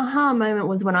 my aha moment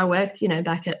was when I worked,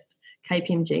 back at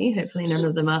KPMG. Hopefully none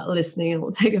of them are listening and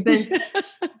will take offense.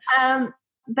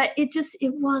 But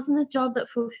it wasn't a job that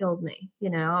fulfilled me.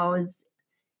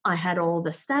 I had all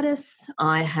the status.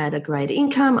 I had a great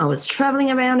income. I was traveling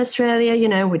around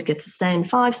Australia, we'd get to stay in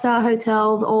 5-star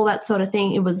hotels, all that sort of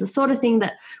thing. It was the sort of thing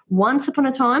that once upon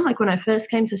a time, like when I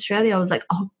first came to Australia, I was like,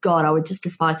 oh God, I would just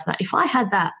aspire to that. If I had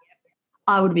that,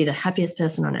 I would be the happiest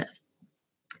person on earth.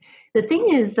 The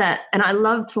thing is that, and I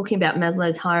love talking about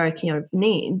Maslow's hierarchy of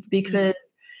needs because,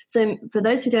 so for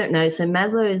those who don't know, so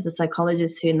Maslow is a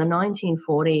psychologist who in the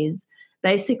 1940s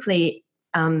basically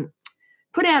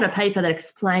put out a paper that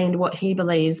explained what he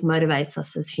believes motivates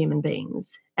us as human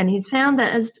beings. And he's found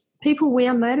that as people, we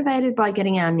are motivated by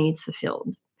getting our needs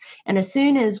fulfilled. And as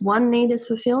soon as one need is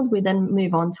fulfilled, we then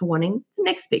move on to wanting the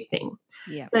next big thing.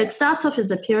 Yeah. So it starts off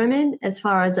as a pyramid as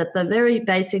far as at the very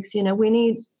basics, we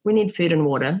need food and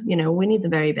water. We need the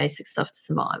very basic stuff to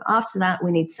survive. After that,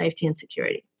 we need safety and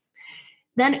security.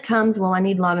 Then it comes, well, I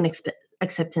need love and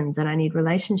acceptance and I need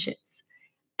relationships.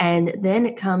 And then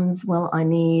it comes, well, I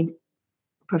need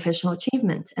professional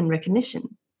achievement and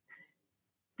recognition.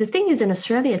 The thing is, in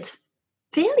Australia, it's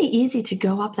fairly easy to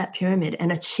go up that pyramid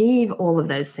and achieve all of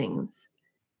those things.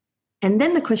 And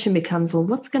then the question becomes, well,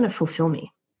 what's going to fulfill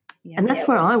me? Yeah. And that's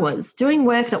where I was doing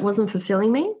work that wasn't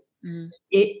fulfilling me.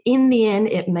 In the end,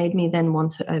 it made me then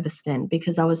want to overspend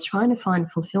because I was trying to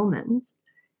find fulfillment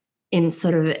in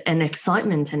sort of an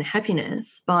excitement and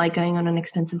happiness by going on an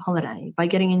expensive holiday, by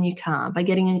getting a new car, by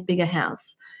getting a bigger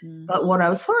house. But what I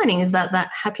was finding is that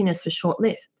happiness was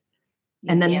short-lived.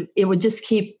 And then it would just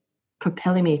keep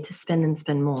propelling me to spend and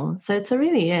spend more. So it's a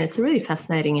really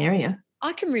fascinating area.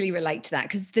 I can really relate to that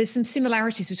because there's some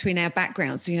similarities between our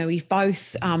backgrounds. So, we've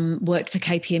both worked for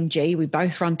KPMG. We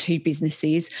both run 2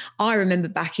 businesses. I remember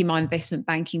back in my investment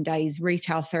banking days,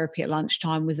 retail therapy at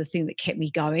lunchtime was a thing that kept me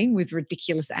going with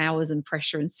ridiculous hours and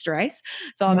pressure and stress.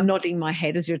 So I'm nodding my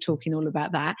head as you're talking all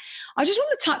about that. I just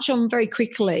want to touch on very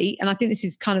quickly, and I think this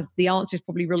is kind of the answer is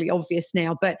probably really obvious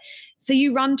now, but so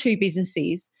you run 2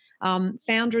 businesses,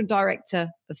 founder and director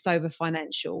of Sova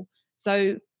Financial.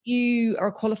 So you are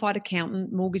a qualified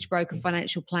accountant, mortgage broker,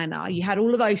 financial planner. You had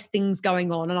all of those things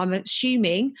going on. And I'm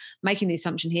assuming, making the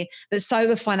assumption here, that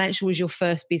Sova Financial was your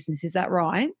first business. Is that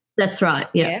right? That's right.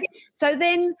 Yeah. So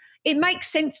then it makes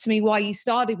sense to me why you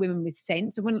started Women with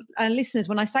Sense. And listeners,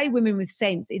 when I say Women with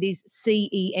Sense, it is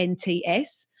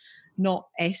CENTS, not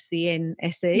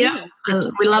SENSE. Yeah.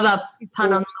 We love a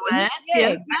pun on the word.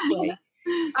 Yeah,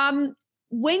 exactly.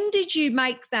 When did you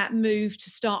make that move to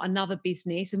start another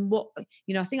business? And what,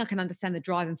 I think I can understand the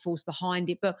driving force behind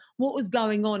it, but what was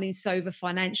going on in Sova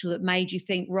Financial that made you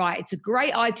think, right, it's a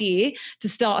great idea to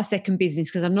start a second business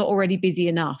because I'm not already busy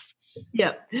enough?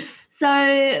 Yeah.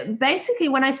 So basically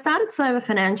when I started Sova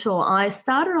Financial, I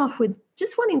started off with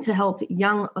just wanting to help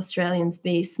young Australians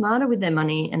be smarter with their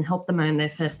money and help them own their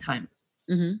first home.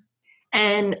 Mm-hmm.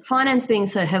 And finance being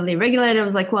so heavily regulated, I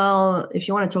was like, well, if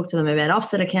you want to talk to them about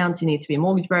offset accounts, you need to be a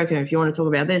mortgage broker. If you want to talk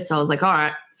about this, I was like, all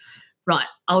right,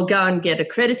 I'll go and get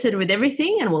accredited with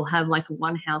everything and we'll have like a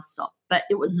one-house shop. But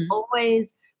it was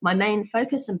always my main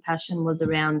focus and passion was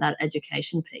around that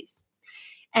education piece.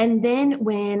 And then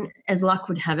when, as luck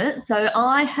would have it, so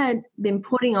I had been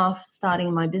putting off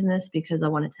starting my business because I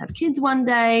wanted to have kids one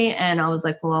day. And I was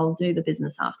like, well, I'll do the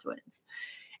business afterwards.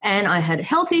 And I had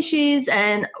health issues.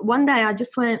 And one day I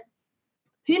just went,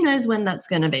 who knows when that's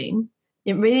going to be?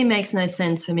 It really makes no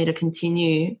sense for me to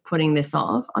continue putting this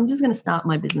off. I'm just going to start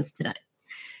my business today.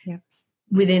 Yeah.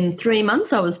 Within 3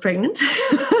 months, I was pregnant.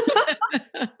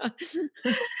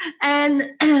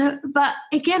 But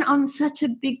again, I'm such a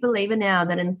big believer now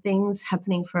that in things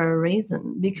happening for a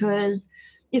reason, because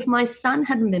if my son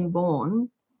hadn't been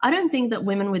born, I don't think that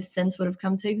Women with Sense would have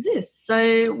come to exist.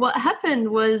 So what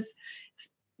happened was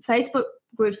Facebook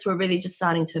groups were really just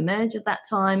starting to emerge at that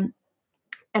time.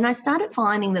 And I started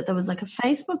finding that there was like a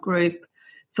Facebook group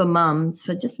for mums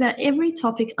for just about every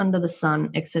topic under the sun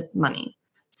except money.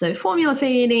 So formula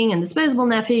feeding and disposable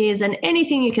nappies and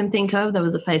anything you can think of, there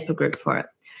was a Facebook group for it.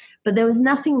 But there was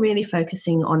nothing really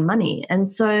focusing on money. And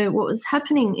so what was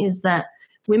happening is that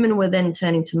women were then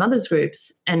turning to mothers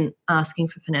groups and asking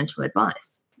for financial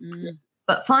advice.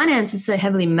 But finance is so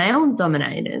heavily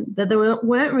male-dominated that there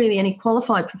weren't really any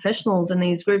qualified professionals in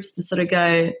these groups to sort of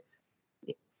go,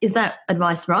 is that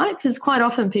advice right? Because quite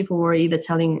often people were either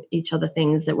telling each other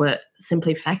things that were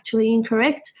simply factually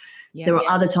incorrect. There were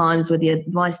other times where the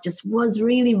advice just was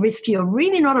really risky or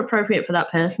really not appropriate for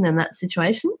that person in that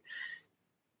situation.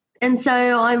 And so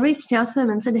I reached out to them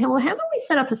and said, hey, well, how about we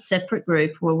set up a separate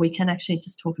group where we can actually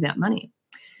just talk about money?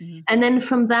 And then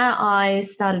from that, I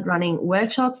started running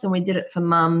workshops, and we did it for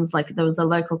mums. Like there was a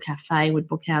local cafe we'd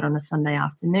book out on a Sunday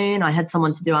afternoon. I had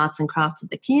someone to do arts and crafts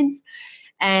with the kids,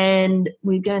 and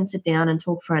we'd go and sit down and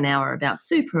talk for an hour about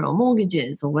super or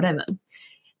mortgages or whatever.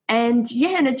 And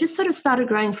it just sort of started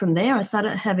growing from there. I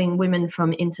started having women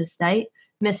from interstate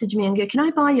message me and go, can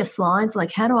I buy your slides?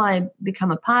 Like, how do I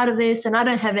become a part of this? And I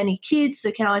don't have any kids,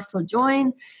 so can I still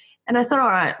join? And I thought, all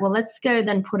right, well, let's go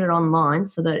then put it online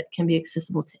so that it can be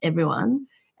accessible to everyone.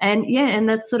 And and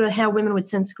that's sort of how Women with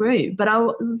Sense grew. But I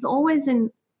was always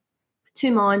in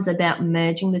two minds about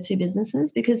merging the two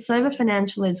businesses, because Sova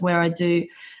Financial is where I do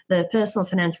the personal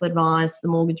financial advice, the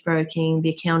mortgage broking, the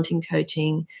accounting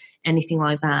coaching, anything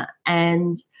like that.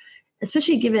 And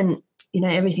especially given,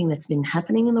 everything that's been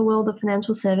happening in the world of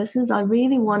financial services, I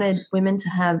really wanted women to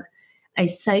have a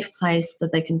safe place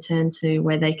that they can turn to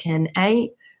where they can,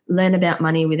 learn about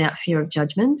money without fear of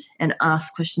judgment and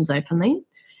ask questions openly,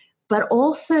 but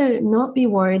also not be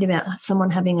worried about someone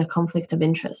having a conflict of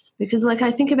interest. Because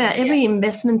I think about every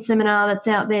investment seminar that's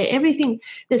out there, everything,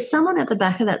 there's someone at the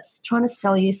back of that's trying to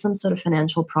sell you some sort of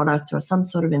financial product or some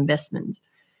sort of investment.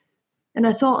 And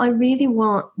I thought I really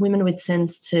want Women with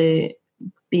Sense to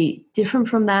be different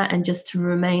from that and just to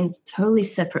remain totally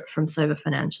separate from Sober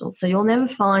Financial. So you'll never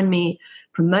find me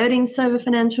promoting Sober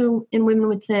Financial in Women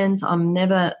with SENS.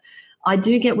 I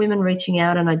do get women reaching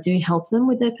out and I do help them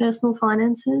with their personal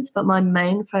finances, but my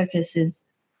main focus is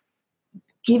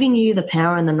giving you the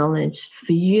power and the knowledge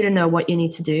for you to know what you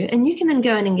need to do. And you can then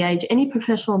go and engage any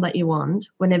professional that you want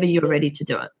whenever you're ready to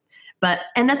do it.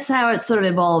 And that's how it sort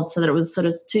of evolved, so that it was sort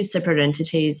of two separate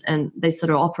entities and they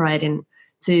sort of operate in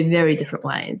two very different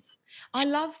ways. I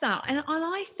love that. And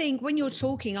I think when you're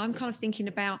talking, I'm kind of thinking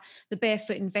about The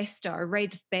Barefoot Investor. I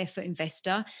read Barefoot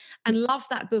Investor and love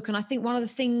that book. And I think one of the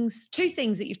things, two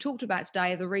things that you've talked about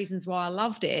today are the reasons why I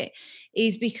loved it,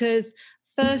 is because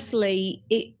firstly,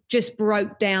 it just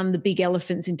broke down the big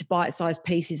elephants into bite-sized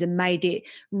pieces and made it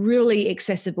really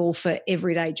accessible for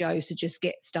everyday Joes to just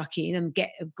get stuck in and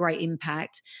get a great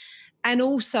impact. And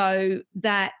also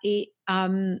that it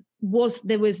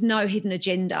there was no hidden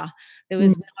agenda. There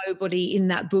was nobody in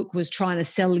that book was trying to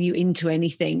sell you into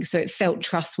anything. So it felt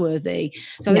trustworthy.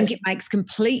 So I think it makes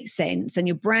complete sense. And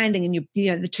your branding and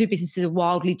the two businesses are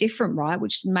wildly different, right?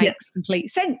 Which makes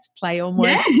complete sense. Play on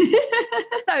words. Yeah.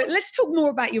 So let's talk more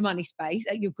about your money space,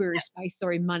 your guru space,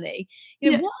 money.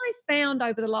 What I found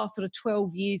over the last sort of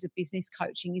 12 years of business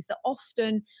coaching is that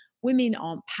often women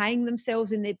aren't paying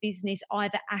themselves in their business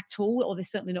either at all, or they're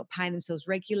certainly not paying themselves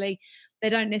regularly. They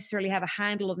don't necessarily have a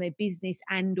handle on their business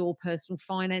and or personal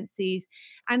finances.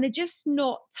 And they're just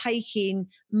not taking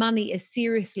money as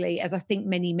seriously as I think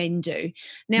many men do.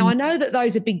 Now, I know that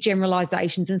those are big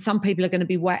generalizations and some people are going to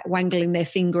be wangling their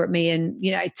finger at me and,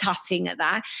 tutting at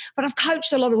that. But I've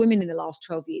coached a lot of women in the last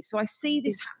 12 years. So I see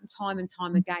this happen time and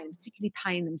time again, particularly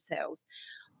paying themselves.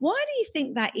 Why do you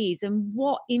think that is, and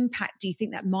what impact do you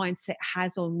think that mindset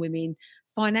has on women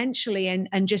financially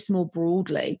and just more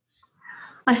broadly?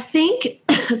 I think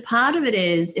part of it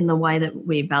is in the way that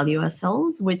we value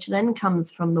ourselves, which then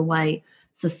comes from the way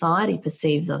society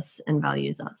perceives us and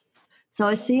values us. So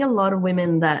I see a lot of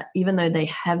women that even though they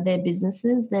have their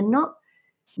businesses, they're not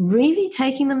really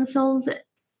taking themselves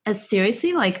as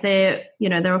seriously. Like they're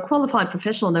a qualified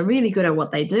professional, they're really good at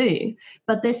what they do,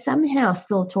 but they're somehow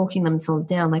still talking themselves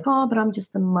down like, oh, but I'm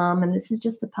just a mum and this is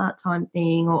just a part-time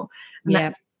thing or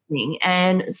that thing.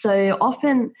 And so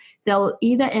often they'll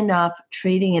either end up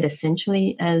treating it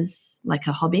essentially as like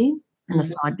a hobby and a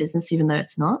side business, even though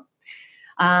it's not.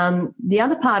 The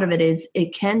other part of it is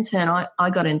it can turn, I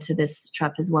got into this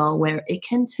trap as well, where it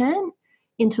can turn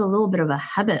into a little bit of a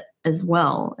habit as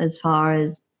well, as far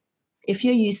as if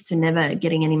you're used to never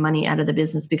getting any money out of the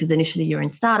business because initially you're in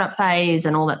startup phase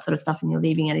and all that sort of stuff and you're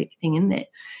leaving everything in there,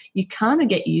 you kind of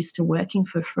get used to working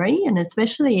for free. And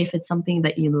especially if it's something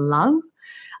that you love,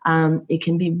 it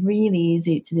can be really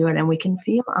easy to do it. And we can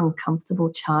feel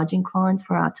uncomfortable charging clients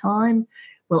for our time.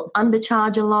 We'll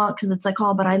undercharge a lot because it's like,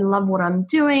 oh, but I love what I'm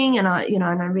doing and I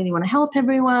really want to help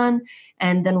everyone.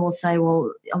 And then we'll say,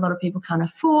 well, a lot of people can't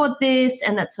afford this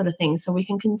and that sort of thing. So we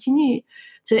can continue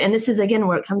to, and this is again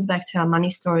where it comes back to our money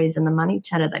stories and the money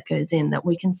chatter that goes in, that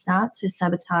we can start to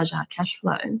sabotage our cash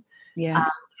flow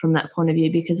from that point of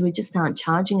view, because we just aren't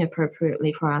charging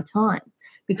appropriately for our time,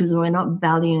 because we're not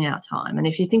valuing our time. And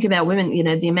if you think about women,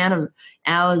 the amount of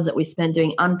hours that we spend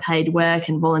doing unpaid work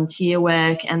and volunteer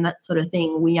work and that sort of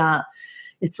thing,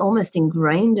 it's almost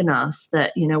ingrained in us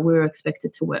that, we're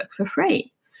expected to work for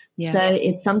free. Yeah. So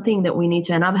it's something that we need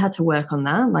to, and I've had to work on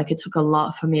that. Like it took a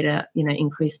lot for me to,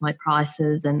 increase my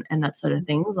prices and that sort of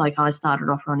things. Like I started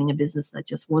off running a business that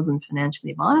just wasn't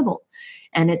financially viable.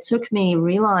 And it took me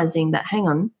realizing that, hang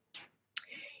on,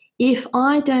 if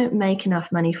I don't make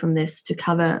enough money from this to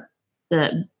cover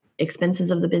the expenses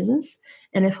of the business,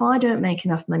 and if I don't make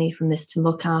enough money from this to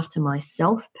look after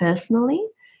myself personally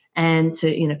and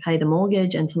to, pay the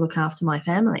mortgage and to look after my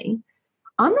family,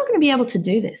 I'm not going to be able to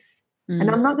do this. And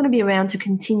I'm not going to be around to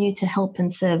continue to help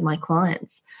and serve my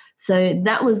clients. So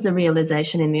that was the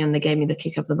realization in me, and that gave me the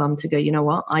kick up the bum to go, you know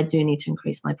what, I do need to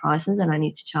increase my prices and I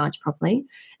need to charge properly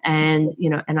and,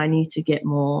 and I need to get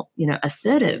more,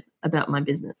 assertive about my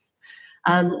business.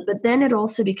 But then it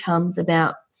also becomes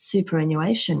about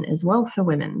superannuation as well for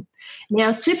women.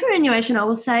 Now, superannuation, I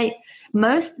will say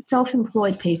most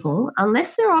self-employed people,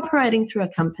 unless they're operating through a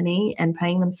company and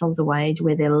paying themselves a wage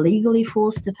where they're legally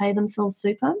forced to pay themselves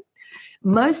super,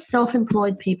 most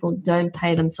self-employed people don't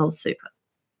pay themselves super.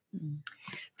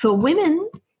 For women,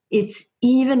 it's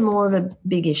even more of a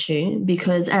big issue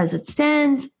because as it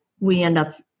stands, we end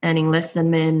up earning less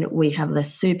than men, we have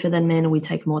less super than men, we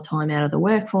take more time out of the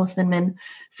workforce than men.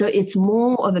 So it's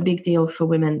more of a big deal for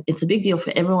women. It's a big deal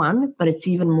for everyone, but it's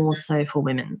even more so for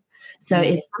women. So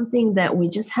it's something that we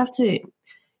just have to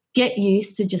get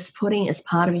used to just putting as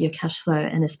part of your cash flow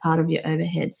and as part of your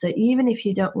overhead. So even if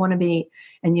you don't want to be,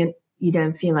 and you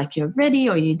don't feel like you're ready,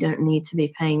 or you don't need to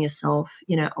be paying yourself,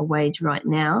 a wage right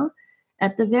now,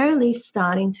 at the very least,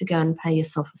 starting to go and pay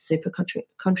yourself a super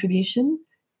contribution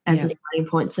as a starting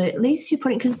point. So at least you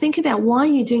put it, because think about why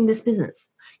you're doing this business.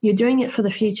 You're doing it for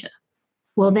the future.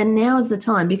 Well, then now is the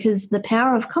time, because the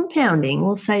power of compounding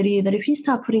will say to you that if you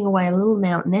start putting away a little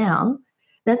amount now,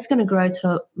 that's going to grow to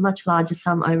a much larger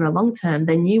sum over a long term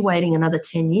than you waiting another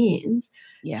 10 years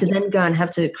to then go and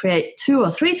have to create 2 or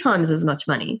 3 times as much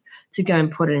money to go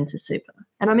and put it into super.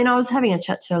 And I mean, I was having a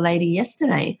chat to a lady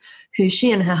yesterday who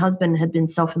she and her husband had been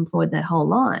self-employed their whole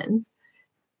lives,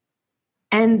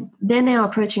 and they're now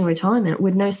approaching retirement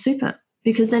with no super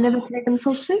because they never paid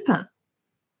themselves super.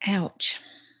 Ouch.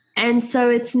 And so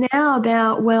it's now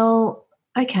about,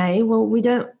 we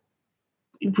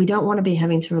don't want to be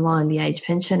having to rely on the age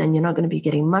pension, and you're not going to be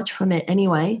getting much from it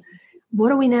anyway.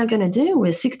 What are we now going to do?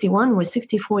 We're 61, we're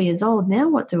 64 years old. Now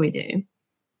what do we do?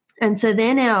 And so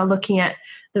they're now looking at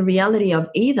the reality of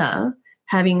either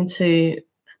having to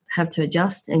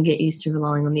adjust and get used to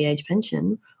relying on the age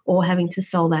pension, or having to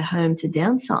sell their home to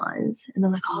downsize. And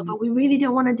they're like, but we really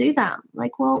don't want to do that.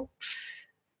 Like, well,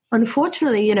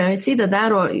 unfortunately, it's either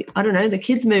that or, I don't know, the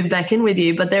kids move back in with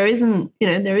you, but there isn't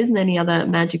any other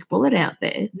magic bullet out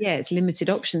there. Yeah, it's limited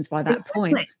options by that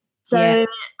point. So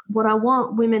what I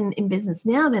want women in business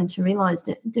now then to realize,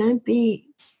 don't be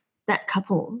that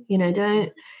couple,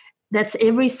 that's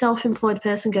every self-employed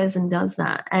person goes and does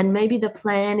that. And maybe the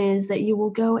plan is that you will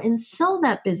go and sell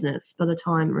that business by the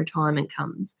time retirement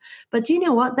comes. But do you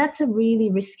know what? That's a really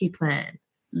risky plan.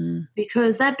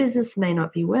 Because that business may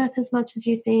not be worth as much as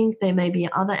you think. There may be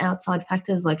other outside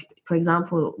factors, like, for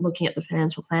example, looking at the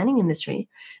financial planning industry,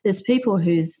 there's people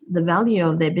the value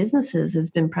of their businesses has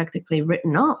been practically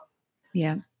written off.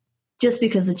 Yeah. Just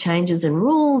because of changes in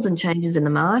rules and changes in the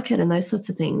market and those sorts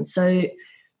of things. So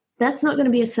that's not going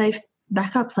to be a safe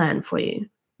backup plan for you.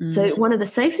 So one of the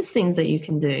safest things that you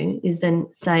can do is then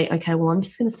say, okay, well, I'm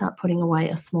just going to start putting away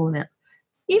a small amount.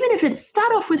 Even if it's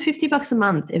start off with $50 a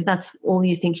month, if that's all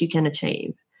you think you can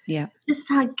achieve. Yeah. Just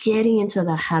start getting into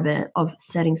the habit of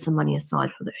setting some money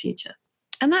aside for the future.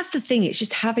 And that's the thing. It's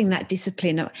just having that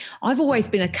discipline. I've always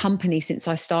been a company since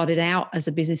I started out as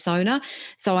a business owner.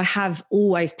 So I have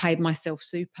always paid myself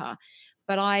super.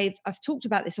 But I've talked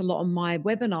about this a lot on my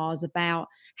webinars about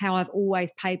how I've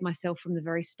always paid myself from the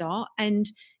very start. And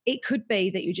it could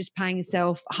be that you're just paying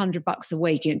yourself $100 a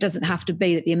week. And it doesn't have to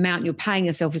be that the amount you're paying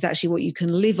yourself is actually what you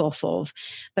can live off of.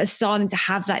 But starting to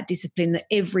have that discipline that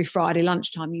every Friday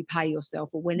lunchtime you pay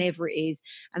yourself, or whenever it is,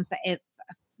 and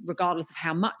regardless of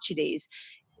how much it is,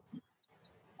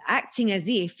 acting as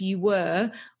if you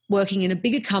were working in a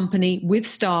bigger company with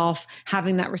staff,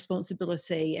 having that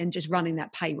responsibility and just running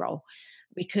that payroll,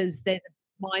 because there's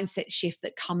a mindset shift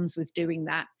that comes with doing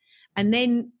that. And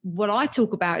then what I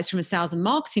talk about is from a sales and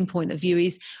marketing point of view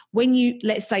is when you,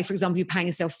 let's say, for example, you're paying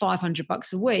yourself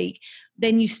 $500 a week,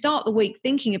 then you start the week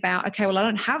thinking about, okay, well, I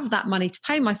don't have that money to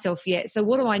pay myself yet. So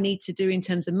what do I need to do in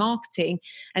terms of marketing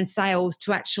and sales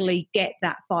to actually get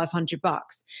that $500?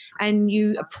 And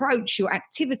you approach your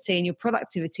activity and your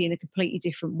productivity in a completely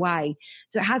different way.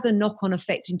 So it has a knock-on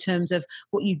effect in terms of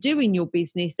what you do in your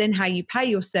business, then how you pay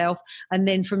yourself, and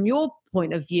then from your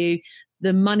point of view,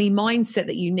 the money mindset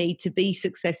that you need to be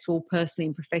successful personally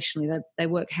and professionally. They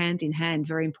work hand in hand,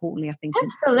 very importantly, I think.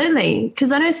 Absolutely.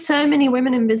 Because I know so many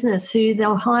women in business who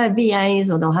they'll hire VAs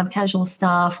or they'll have casual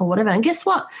staff or whatever. And guess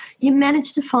what? You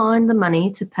manage to find the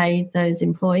money to pay those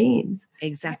employees.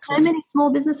 Exactly. So many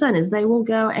small business owners, they will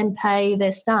go and pay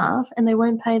their staff and they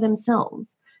won't pay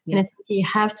themselves. Yeah. And it's you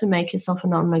have to make yourself a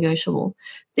non-negotiable.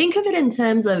 Think of it in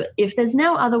terms of if there's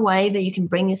no other way that you can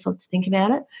bring yourself to think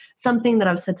about it. Something that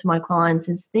I've said to my clients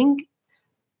is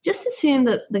just assume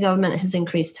that the government has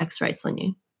increased tax rates on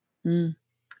you.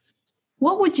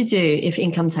 What would you do if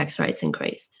income tax rates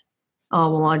increased?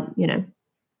 Oh, well,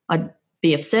 I'd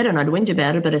be upset and I'd whinge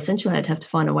about it, but essentially I'd have to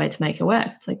find a way to make it work.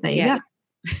 It's like, there you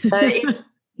go. So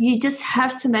you just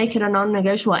have to make it a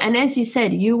non-negotiable. And as you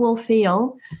said, you will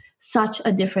feel such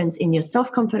a difference in your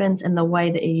self-confidence and the way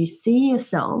that you see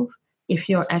yourself if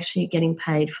you're actually getting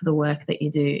paid for the work that you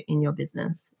do in your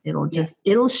business.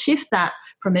 It'll shift that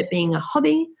from it being a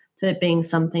hobby to it being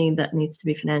something that needs to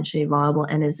be financially viable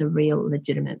and is a real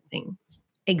legitimate thing.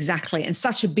 Exactly. And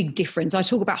such a big difference. I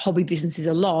talk about hobby businesses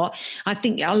a lot. I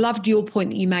think I loved your point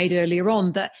that you made earlier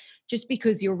on, that just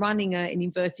because you're running an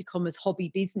inverted commas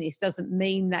hobby business doesn't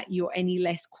mean that you're any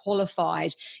less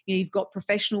qualified. You know, you've got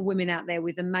professional women out there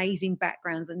with amazing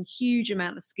backgrounds and huge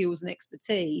amount of skills and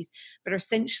expertise, but are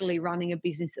essentially running a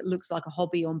business that looks like a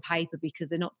hobby on paper because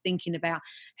they're not thinking about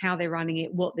how they're running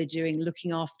it, what they're doing,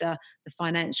 looking after the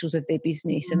financials of their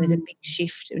business. And there's a big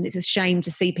shift, and it's a shame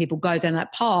to see people go down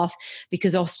that path,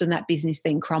 because often that business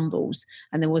then crumbles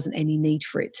and there wasn't any need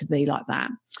for it to be like that.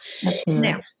 Absolutely.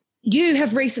 Now, you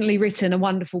have recently written a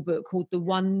wonderful book called The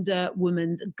Wonder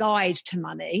Woman's Guide to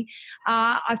Money.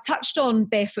 I've touched on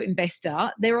Barefoot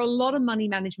Investor. There are a lot of money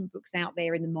management books out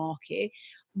there in the market.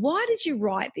 Why did you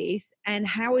write this, and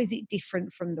how is it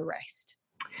different from the rest?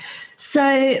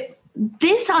 So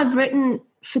this I've written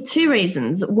for two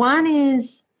reasons. One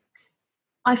is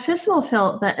I first of all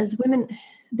felt that as women,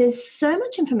 there's so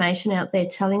much information out there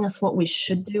telling us what we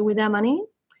should do with our money.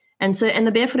 And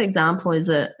the Barefoot example is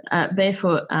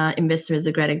Barefoot Investor is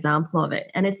a great example of it.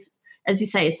 And it's, as you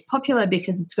say, it's popular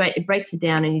because it's great. It breaks it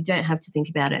down and you don't have to think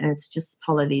about it, and it's just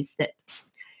follow these steps.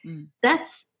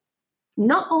 That's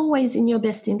not always in your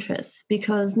best interest,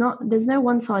 because there's no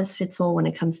one size fits all when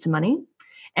it comes to money.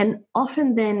 And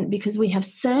often then, because we have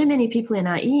so many people in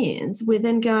our ears, we're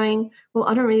then going, well,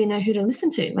 I don't really know who to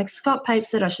listen to. Like Scott Pape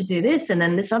said I should do this, and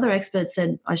then this other expert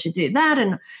said I should do that,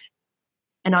 and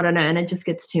I don't know, and it just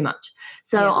gets too much.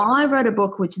 So I wrote a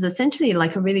book which is essentially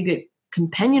like a really good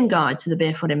companion guide to the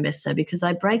Barefoot Investor, because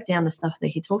I break down the stuff that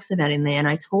he talks about in there, and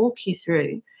I talk you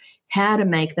through how to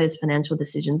make those financial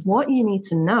decisions, what you need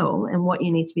to know and what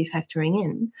you need to be factoring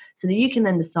in, so that you can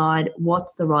then decide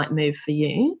what's the right move for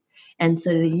you. And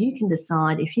so that you can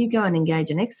decide, if you go and engage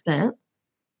an expert,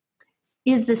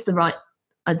 is this the right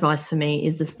advice for me?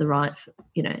 Is this the right,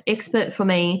 expert for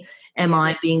me? Am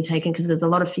I being taken? Because there's a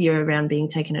lot of fear around being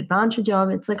taken advantage of.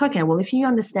 It's like, okay, well, if you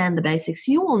understand the basics,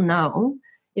 you will know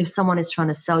if someone is trying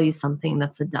to sell you something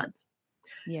that's a dud.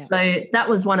 Yeah. So that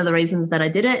was one of the reasons that I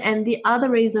did it. And the other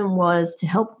reason was to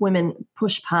help women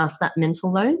push past that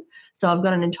mental load. So I've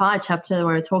got an entire chapter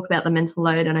where I talk about the mental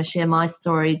load, and I share my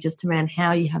story just around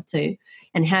how you have to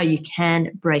and how you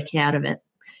can break out of it,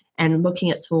 and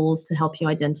looking at tools to help you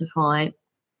identify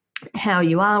how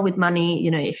you are with money.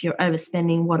 If you're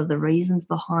overspending, what are the reasons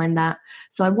behind that?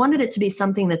 So I wanted it to be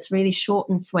something that's really short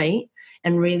and sweet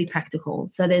and really practical.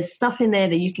 So there's stuff in there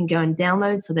that you can go and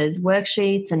download. So there's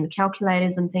worksheets and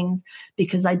calculators and things,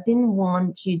 because I didn't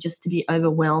want you just to be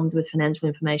overwhelmed with financial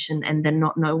information and then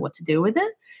not know what to do with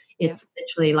it. It's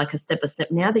literally like a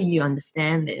step-by-step. Now that you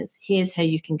understand this, here's how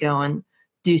you can go and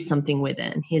do something with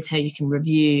it, and here's how you can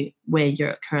review where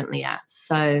you're currently at.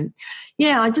 So,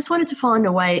 I just wanted to find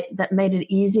a way that made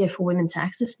it easier for women to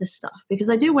access this stuff, because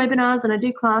I do webinars and I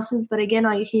do classes, but again,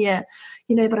 I hear,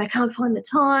 but I can't find the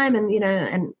time, and,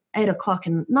 and 8 o'clock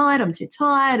at night, I'm too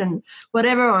tired and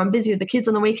whatever, or I'm busy with the kids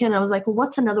on the weekend. I was like, well,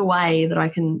 what's another way that I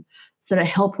can sort of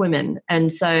help women?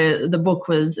 And so the book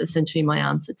was essentially my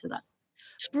answer to that.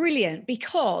 Brilliant,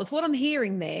 because what I'm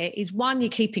hearing there is, one, you're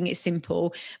keeping it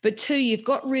simple, but two, you've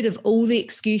got rid of all the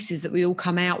excuses that we all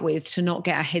come out with to not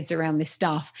get our heads around this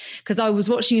stuff. Because I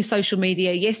was watching your social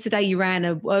media yesterday. You ran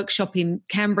a workshop in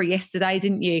Canberra yesterday,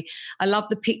 didn't you? I love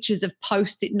the pictures of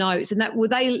Post-it notes, and that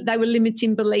they were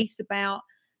limiting beliefs about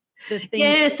the things.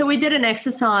 Yeah, so we did an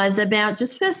exercise about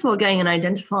just first of all going and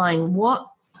identifying what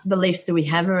beliefs do we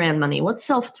have around money, what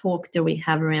self-talk do we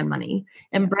have around money,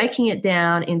 and breaking it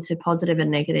down into positive and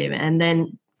negative. And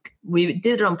then we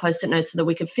did it on Post-it notes so that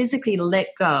we could physically let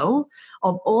go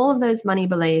of all of those money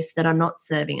beliefs that are not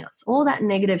serving us, all that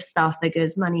negative stuff that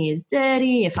goes, money is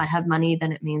dirty, if I have money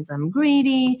then it means I'm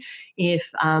greedy,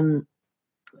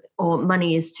 or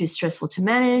money is too stressful to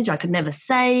manage, I could never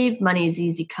save, money is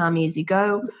easy come, easy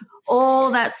go, all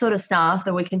that sort of stuff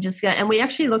that we can just go. And we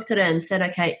actually looked at it and said,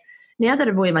 okay, now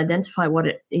that we've identified what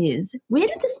it is, where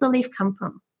did this belief come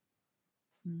from?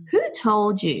 Who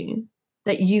told you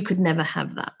that you could never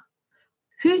have that?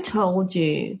 Who told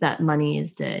you that money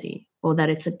is dirty, or that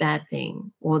it's a bad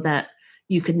thing, or that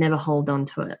you could never hold on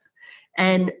to it?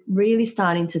 And really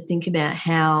starting to think about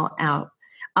how our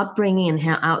upbringing and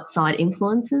how outside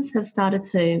influences have started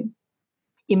to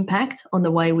impact on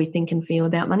the way we think and feel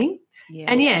about money. Yeah.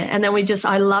 And then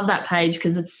I love that page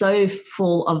because it's so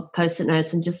full of Post-it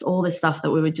notes and just all this stuff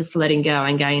that we were just letting go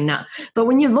and going, nah. But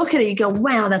when you look at it, you go,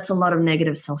 wow, that's a lot of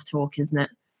negative self-talk, isn't it?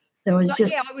 There was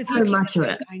just so much of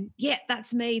it. Going,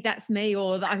 that's me,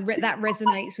 or that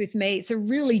resonates with me. It's a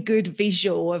really good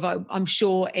visual of, I'm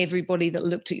sure everybody that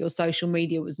looked at your social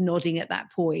media was nodding at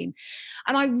that point.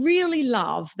 And I really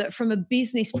love that from a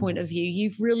business point of view,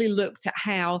 you've really looked at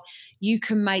how you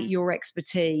can make your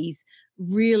expertise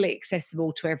really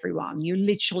accessible to everyone. You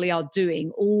literally are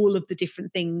doing all of the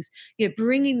different things,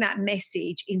 bringing that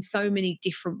message in so many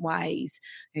different ways.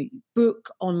 Book,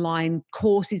 online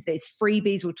courses, there's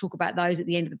freebies. We'll talk about those at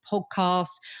the end of the podcast.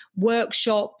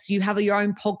 Workshops, you have your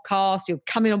own podcast, you're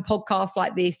coming on podcasts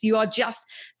like this. You are just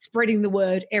spreading the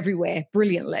word everywhere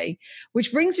brilliantly,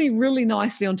 which brings me really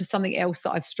nicely onto something else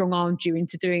that I've strong-armed you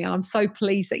into doing. And I'm so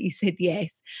pleased that you said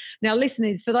yes. Now,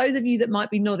 listeners, for those of you that might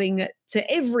be nodding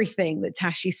to everything that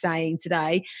Tash is saying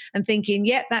today and thinking,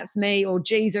 yep, that's me, or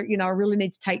geez, I really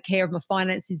need to take care of my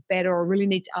finances better, or I really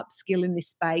need to upskill in this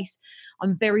space,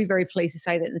 I'm very, very pleased to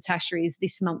say that Natasha is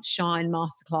this month's Shine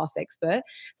Masterclass expert.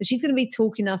 So she's going to be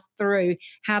talking us through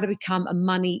how to become a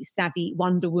money-savvy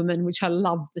Wonder Woman, which I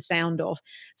love the sound of.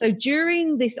 So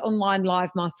during this online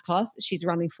live masterclass that she's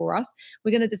running for us,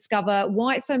 we're going to discover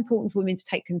why it's so important for women to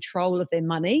take control of their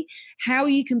money, how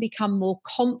you can become more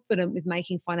confident with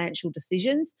making financial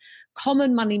decisions,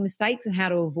 common money mistakes and how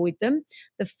to avoid them,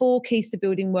 the 4 keys to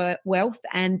building wealth,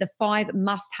 and the 5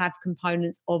 must-have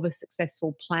components of a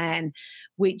successful plan,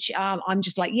 which I'm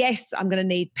just like, yes, I'm going to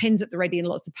need pens at the ready and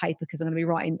lots of paper because I'm going to be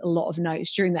writing a lot of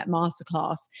notes during that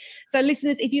masterclass. So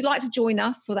listeners, if you'd like to join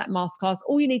us for that masterclass,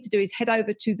 all you need to do is head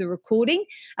over to the recording,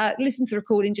 listen to the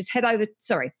recording,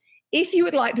 if you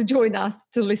would like to join us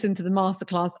to listen to the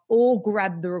masterclass or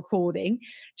grab the recording,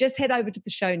 just head over to the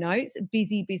show notes,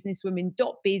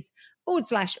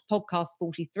 busybusinesswomen.biz/podcast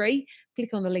 43.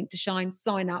 Click on the link to Shine,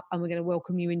 sign up, and we're going to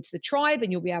welcome you into the tribe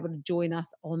and you'll be able to join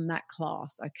us on that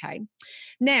class, okay?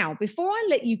 Now, before I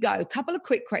let you go, a couple of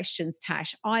quick questions,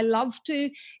 Tash. I love to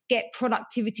get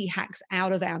productivity hacks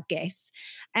out of our guests.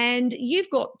 And you've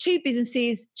got 2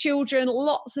 businesses, children,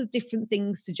 lots of different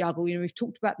things to juggle. We've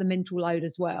talked about the mental load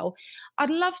as well. I'd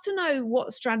love to know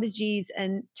what strategies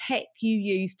and tech you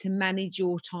use to manage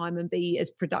your time and be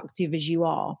as productive as you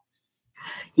are.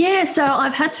 Yeah, so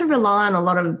I've had to rely on a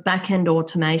lot of back-end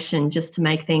automation just to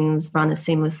make things run as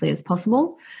seamlessly as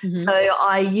possible. Mm-hmm. So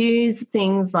I use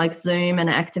things like Zoom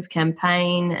and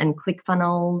ActiveCampaign and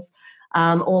ClickFunnels.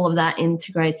 All of that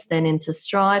integrates then into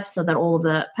Stripe so that all of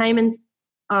the payments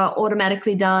are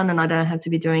automatically done and I don't have to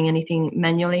be doing anything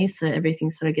manually. So everything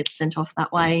sort of gets sent off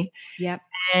that way. Yep.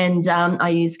 And I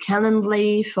use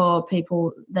Calendly for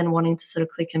people then wanting to sort of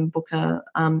click and book a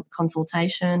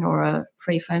consultation or a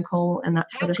free phone call and that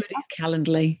sort of stuff. How good is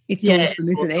Calendly? It's awesome,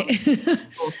 isn't it?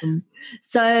 Awesome.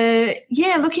 So,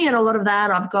 yeah, looking at a lot of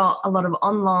that, I've got a lot of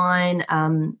online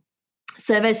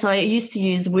surveys. So I used to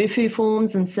use Wufoo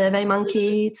Forms and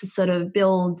SurveyMonkey to sort of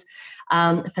build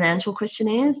financial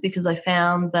questionnaires because I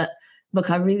found that, look,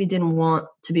 I really didn't want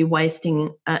to be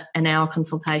wasting an hour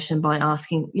consultation by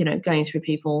asking, going through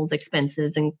people's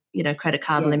expenses and, credit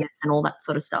card limits and all that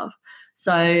sort of stuff.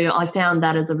 So I found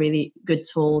that as a really good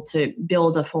tool to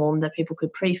build a form that people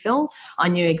could pre-fill. I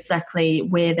knew exactly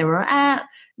where they were at.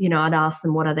 I'd ask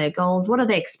them what are their goals, what are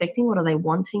they expecting, what are they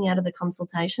wanting out of the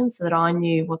consultation so that I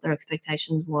knew what their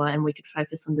expectations were and we could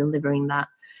focus on delivering that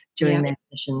during their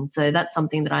session. So that's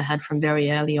something that I had from very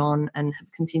early on and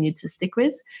have continued to stick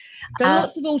with. So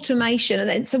lots of automation. And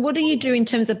then, so what do you do in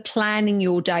terms of planning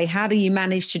your day? How do you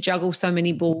manage to juggle so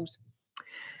many balls?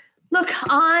 Look,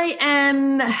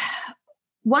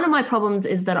 one of my problems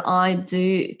is that I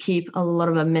do keep a lot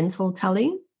of a mental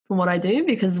tally from what I do,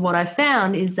 because what I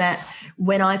found is that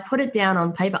when I put it down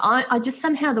on paper, I just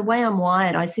somehow, the way I'm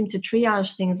wired, I seem to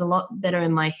triage things a lot better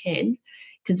in my head.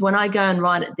 Because when I go and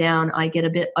write it down, I get a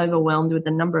bit overwhelmed with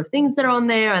the number of things that are on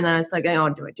there. And then I start going, oh,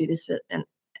 do I do this?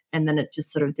 And then it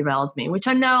just sort of derails me, which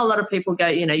I know a lot of people go,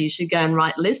 you should go and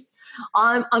write lists.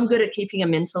 I'm good at keeping a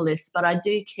mental list, but I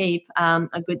do keep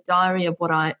a good diary of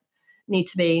what I need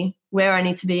to be, where I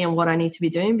need to be and what I need to be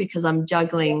doing, because I'm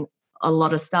juggling a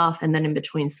lot of stuff and then in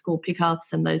between school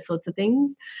pickups and those sorts of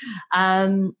things.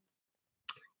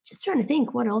 Just trying to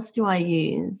think, what else do I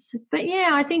use? But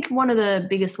yeah, I think one of the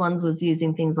biggest ones was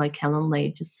using things like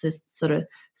Calendly just to sort of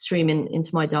stream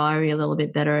into my diary a little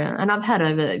bit better. And I've had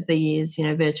over the years,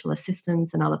 virtual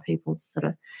assistants and other people to sort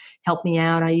of help me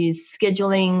out. I use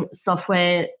scheduling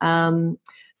software, so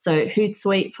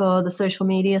Hootsuite for the social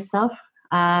media stuff.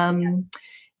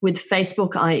 With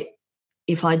Facebook,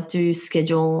 if I do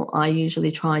schedule, I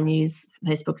usually try and use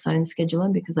Facebook's own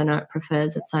scheduler because I know it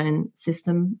prefers its own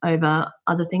system over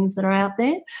other things that are out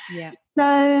there. Yeah.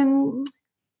 So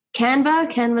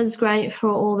Canva's great for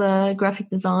all the graphic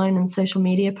design and social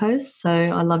media posts. So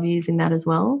I love using that as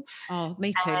well. Oh,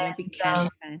 me too. I'm a big Canva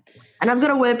fan. And I've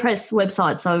got a WordPress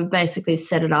website, so I've basically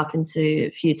set it up into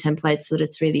a few templates so that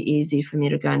it's really easy for me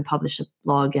to go and publish a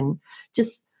blog and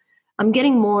just – I'm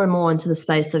getting more and more into the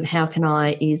space of how can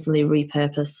I easily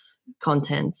repurpose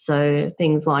content. So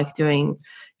things like doing,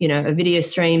 a video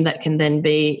stream that can then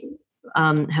be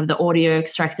have the audio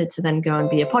extracted to then go and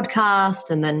be a podcast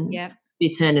and then be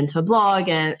turned into a blog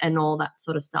and all that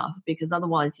sort of stuff. Because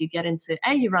otherwise you get into,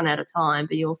 you run out of time,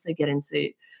 but you also get into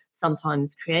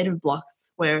sometimes creative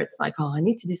blocks where it's like, I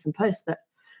need to do some posts, but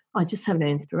I just have no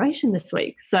inspiration this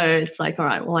week. So it's like, all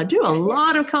right, well, I do a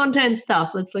lot of content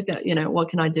stuff. Let's look at, what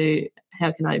can I do?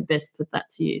 How can I best put that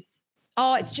to use?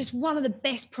 Oh, it's just one of the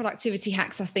best productivity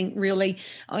hacks, I think, really,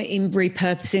 in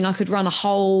repurposing. I could run a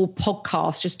whole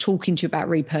podcast just talking to you about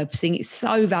repurposing. It's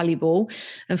so valuable.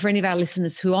 And for any of our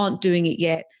listeners who aren't doing it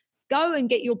yet, go and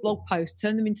get your blog posts,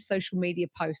 turn them into social media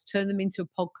posts, turn them into a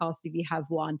podcast if you have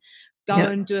one. Go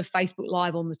and do a Facebook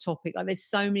Live on the topic. Like, there's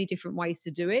so many different ways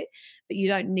to do it, but you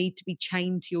don't need to be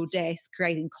chained to your desk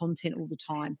creating content all the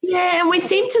time. Yeah, and we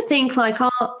seem to think like,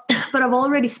 but I've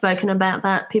already spoken about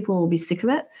that. People will be sick of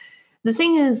it. The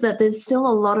thing is that there's still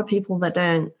a lot of people that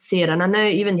don't see it. And I know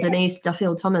even Denise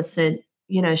Duffield-Thomas said,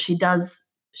 she does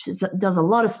a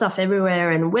lot of stuff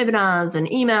everywhere and webinars and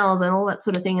emails and all that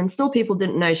sort of thing. And still people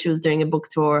didn't know she was doing a book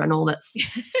tour and all that sort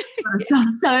of stuff.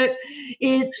 So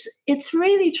it's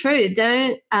really true.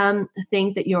 Don't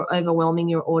think that you're overwhelming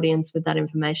your audience with that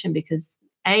information, because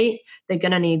A, they're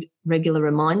going to need regular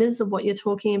reminders of what you're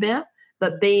talking about,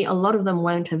 but B, a lot of them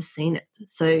won't have seen it.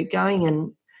 So going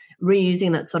and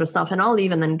reusing that sort of stuff. And I'll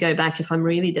even then go back, if I'm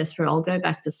really desperate, I'll go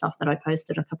back to stuff that I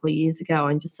posted a couple of years ago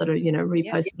and just sort of,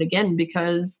 repost it again,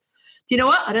 because do you know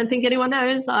what? I don't think anyone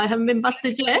knows. I haven't been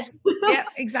busted yet. Yeah,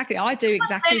 exactly. I do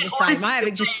exactly the same. I have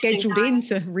it just scheduled in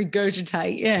to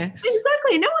regurgitate. Yeah.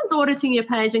 Exactly. No one's auditing your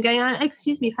page and going,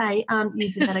 excuse me, Faye,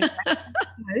 you did that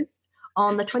post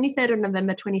on the 23rd of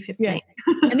November 2015. Yeah.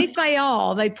 And if they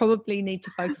are, they probably need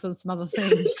to focus on some other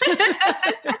things.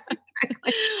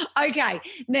 Okay.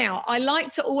 Now, I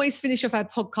like to always finish off our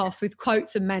podcast with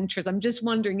quotes and mantras. I'm just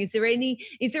wondering, is there a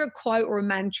quote or a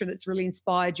mantra that's really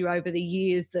inspired you over the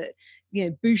years that,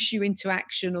 boosts you into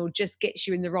action or just gets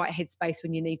you in the right headspace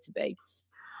when you need to be?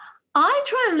 I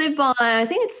try and live by, I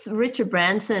think it's Richard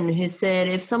Branson who said,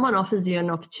 if someone offers you an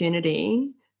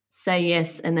opportunity, say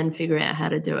yes and then figure out how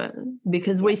to do it.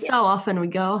 Because so often we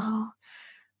go,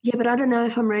 but I don't know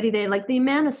if I'm ready there. Like the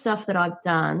amount of stuff that I've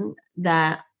done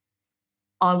that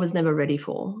I was never ready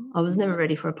for. I was never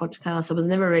ready for a podcast. I was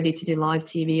never ready to do live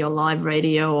TV or live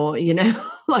radio or,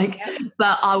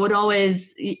 but I would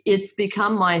always, it's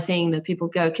become my thing that people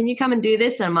go, can you come and do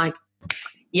this? And I'm like,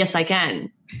 yes, I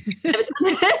can. Never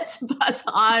done it, but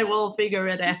I will figure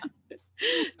it out.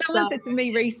 Someone said to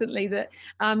me recently that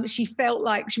she felt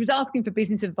like she was asking for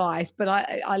business advice, but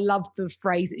I loved the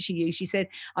phrase that she used. She said,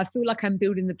 I feel like I'm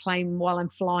building the plane while I'm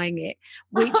flying it,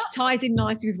 which ties in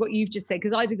nicely with what you've just said,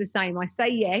 because I do the same. I say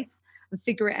yes and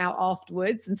figure it out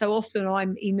afterwards. And so often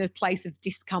I'm in a place of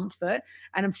discomfort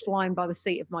and I'm flying by the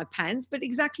seat of my pants, but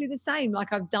exactly the same.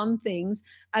 Like I've done things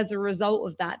as a result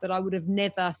of that I would have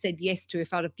never said yes to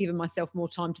if I'd have given myself more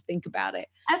time to think about it.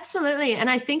 Absolutely. And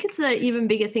I think it's an even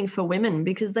bigger thing for women,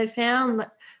 because they found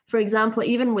that, for example,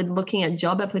 even with looking at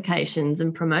job applications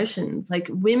and promotions, like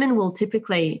women will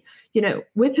typically,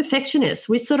 we're perfectionists.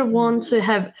 We sort of want to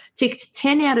have ticked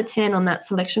 10 out of 10 on that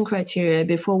selection criteria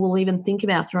before we'll even think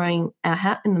about throwing our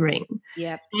hat in the ring.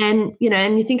 Yeah. And,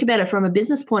 and you think about it from a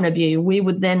business point of view, we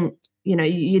would then,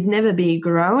 you'd never be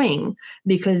growing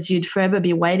because you'd forever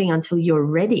be waiting until you're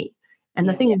ready. And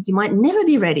the thing is, you might never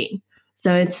be ready.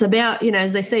 So it's about,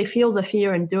 as they say, feel the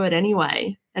fear and do it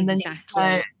anyway. And then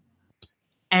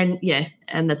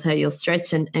and that's how you'll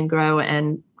stretch and grow,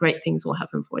 and great things will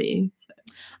happen for you. So.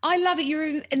 I love it.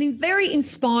 You're a very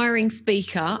inspiring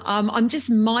speaker. I'm just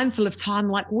mindful of time.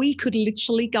 Like we could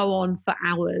literally go on for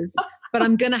hours, but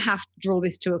I'm going to have to draw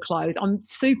this to a close. I'm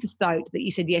super stoked that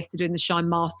you said yes to doing the Shine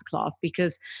Masterclass,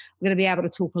 because I'm going to be able to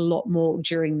talk a lot more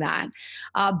during that.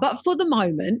 But for the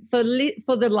moment, for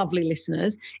the lovely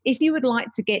listeners, if you would like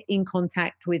to get in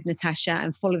contact with Natasha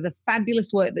and follow the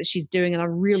fabulous work that she's doing, and I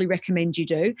really recommend you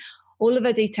do, all of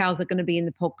her details are going to be in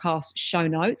the podcast show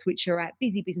notes, which are at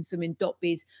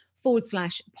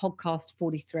busybusinesswomen.biz/podcast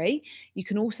 43. You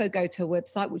can also go to her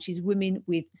website, which is Women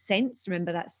with Sense.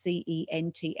 Remember, that's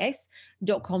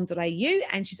CENTS.com.au.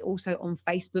 And she's also on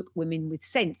Facebook, Women with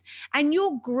Sense. And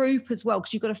your group as well,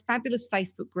 because you've got a fabulous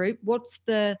Facebook group. What's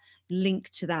the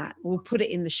link to that? We'll put it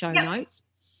in the show notes.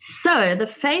 So the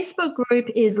Facebook group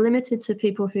is limited to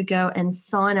people who go and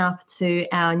sign up to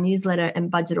our newsletter and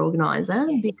budget organizer,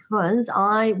 because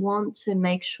I want to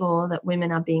make sure that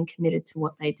women are being committed to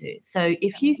what they do. So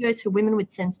if you go to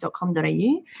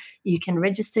womenwithsense.com.au, you can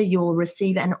register. You'll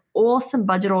receive an awesome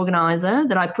budget organizer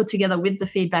that I put together with the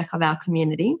feedback of our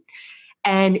community.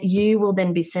 and you will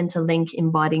then be sent a link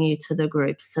inviting you to the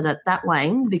group. So that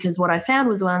way, because what I found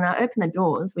was when I opened the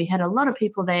doors, we had a lot of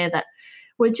people there that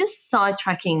were just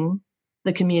sidetracking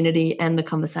the community and the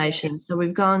conversation. So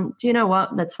we've gone, do you know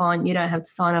what? That's fine. You don't have to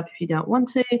sign up if you don't want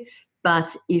to.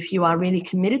 But if you are really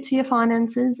committed to your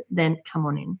finances, then come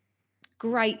on in.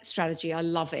 Great strategy. I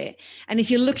love it. And if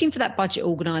you're looking for that budget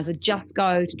organizer, just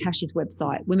go to Tasha's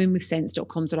website,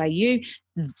 womenwithsense.com.au.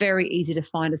 It's very easy to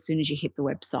find as soon as you hit the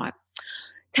website.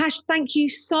 Tash, thank you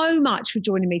so much for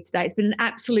joining me today. It's been an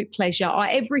absolute pleasure.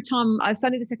 Every time, it's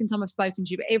only the second time I've spoken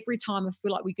to you, but every time I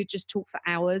feel like we could just talk for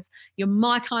hours. You're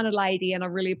my kind of lady, and I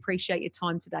really appreciate your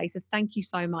time today. So thank you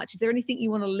so much. Is there anything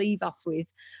you want to leave us with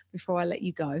before I let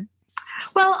you go?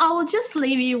 Well, I'll just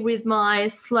leave you with my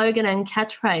slogan and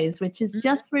catchphrase, which is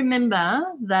just remember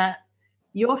that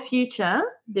your future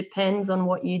depends on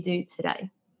what you do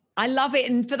today. I love it.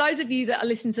 And for those of you that are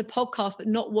listening to the podcast but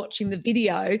not watching the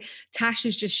video, Tash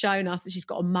has just shown us that she's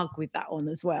got a mug with that on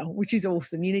as well, which is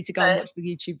awesome. You need to go and watch the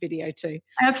YouTube video too.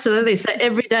 Absolutely. So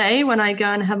every day when I go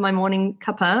and have my morning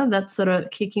cuppa, that's sort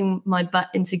of kicking my butt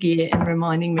into gear and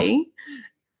reminding me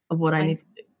of what I need to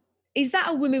do. Is that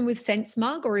a Women with Sense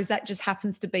mug, or is that just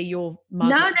happens to be your mug?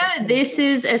 No, this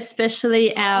is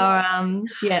especially our,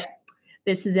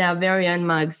 this is our very own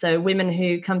mug. So women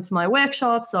who come to my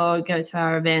workshops or go to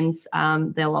our events,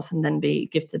 they'll often then be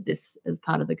gifted this as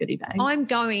part of the goodie bag. I'm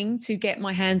going to get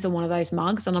my hands on one of those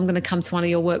mugs, and I'm going to come to one of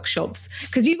your workshops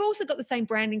because you've also got the same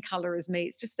branding colour as me.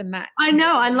 It's just a match. I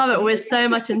know. I love it. We're so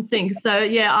much in sync. So,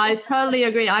 yeah, I totally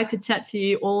agree. I could chat to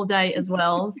you all day as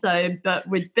well. So, but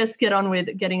we'd best get on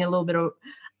with getting a little bit of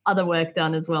other work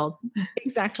done as well.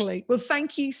 Exactly. Well,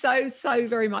 thank you so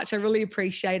very much. I really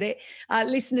appreciate it.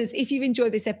 Listeners, if you've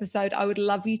enjoyed this episode, I would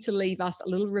love you to leave us a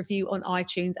little review on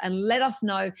iTunes and let us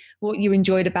know what you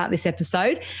enjoyed about this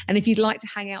episode. And if you'd like to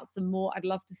hang out some more, I'd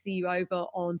love to see you over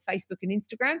on Facebook and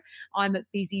Instagram. I'm at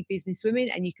Busy Business Women,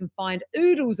 and you can find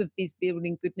oodles of biz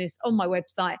building goodness on my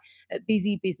website at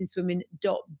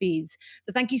busybusinesswomen.biz.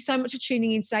 So thank you so much for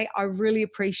tuning in today. I really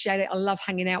appreciate it. I love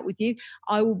hanging out with you.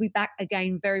 I will be back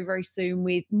again very soon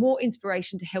with more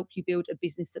inspiration to help you build a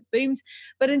business that booms.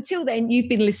 But until then, you've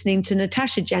been listening to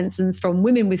Natasha Janssens from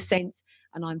Women with Sense,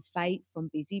 and I'm Faye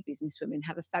from Busy Business Women.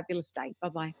 Have a fabulous day.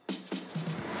 Bye-bye.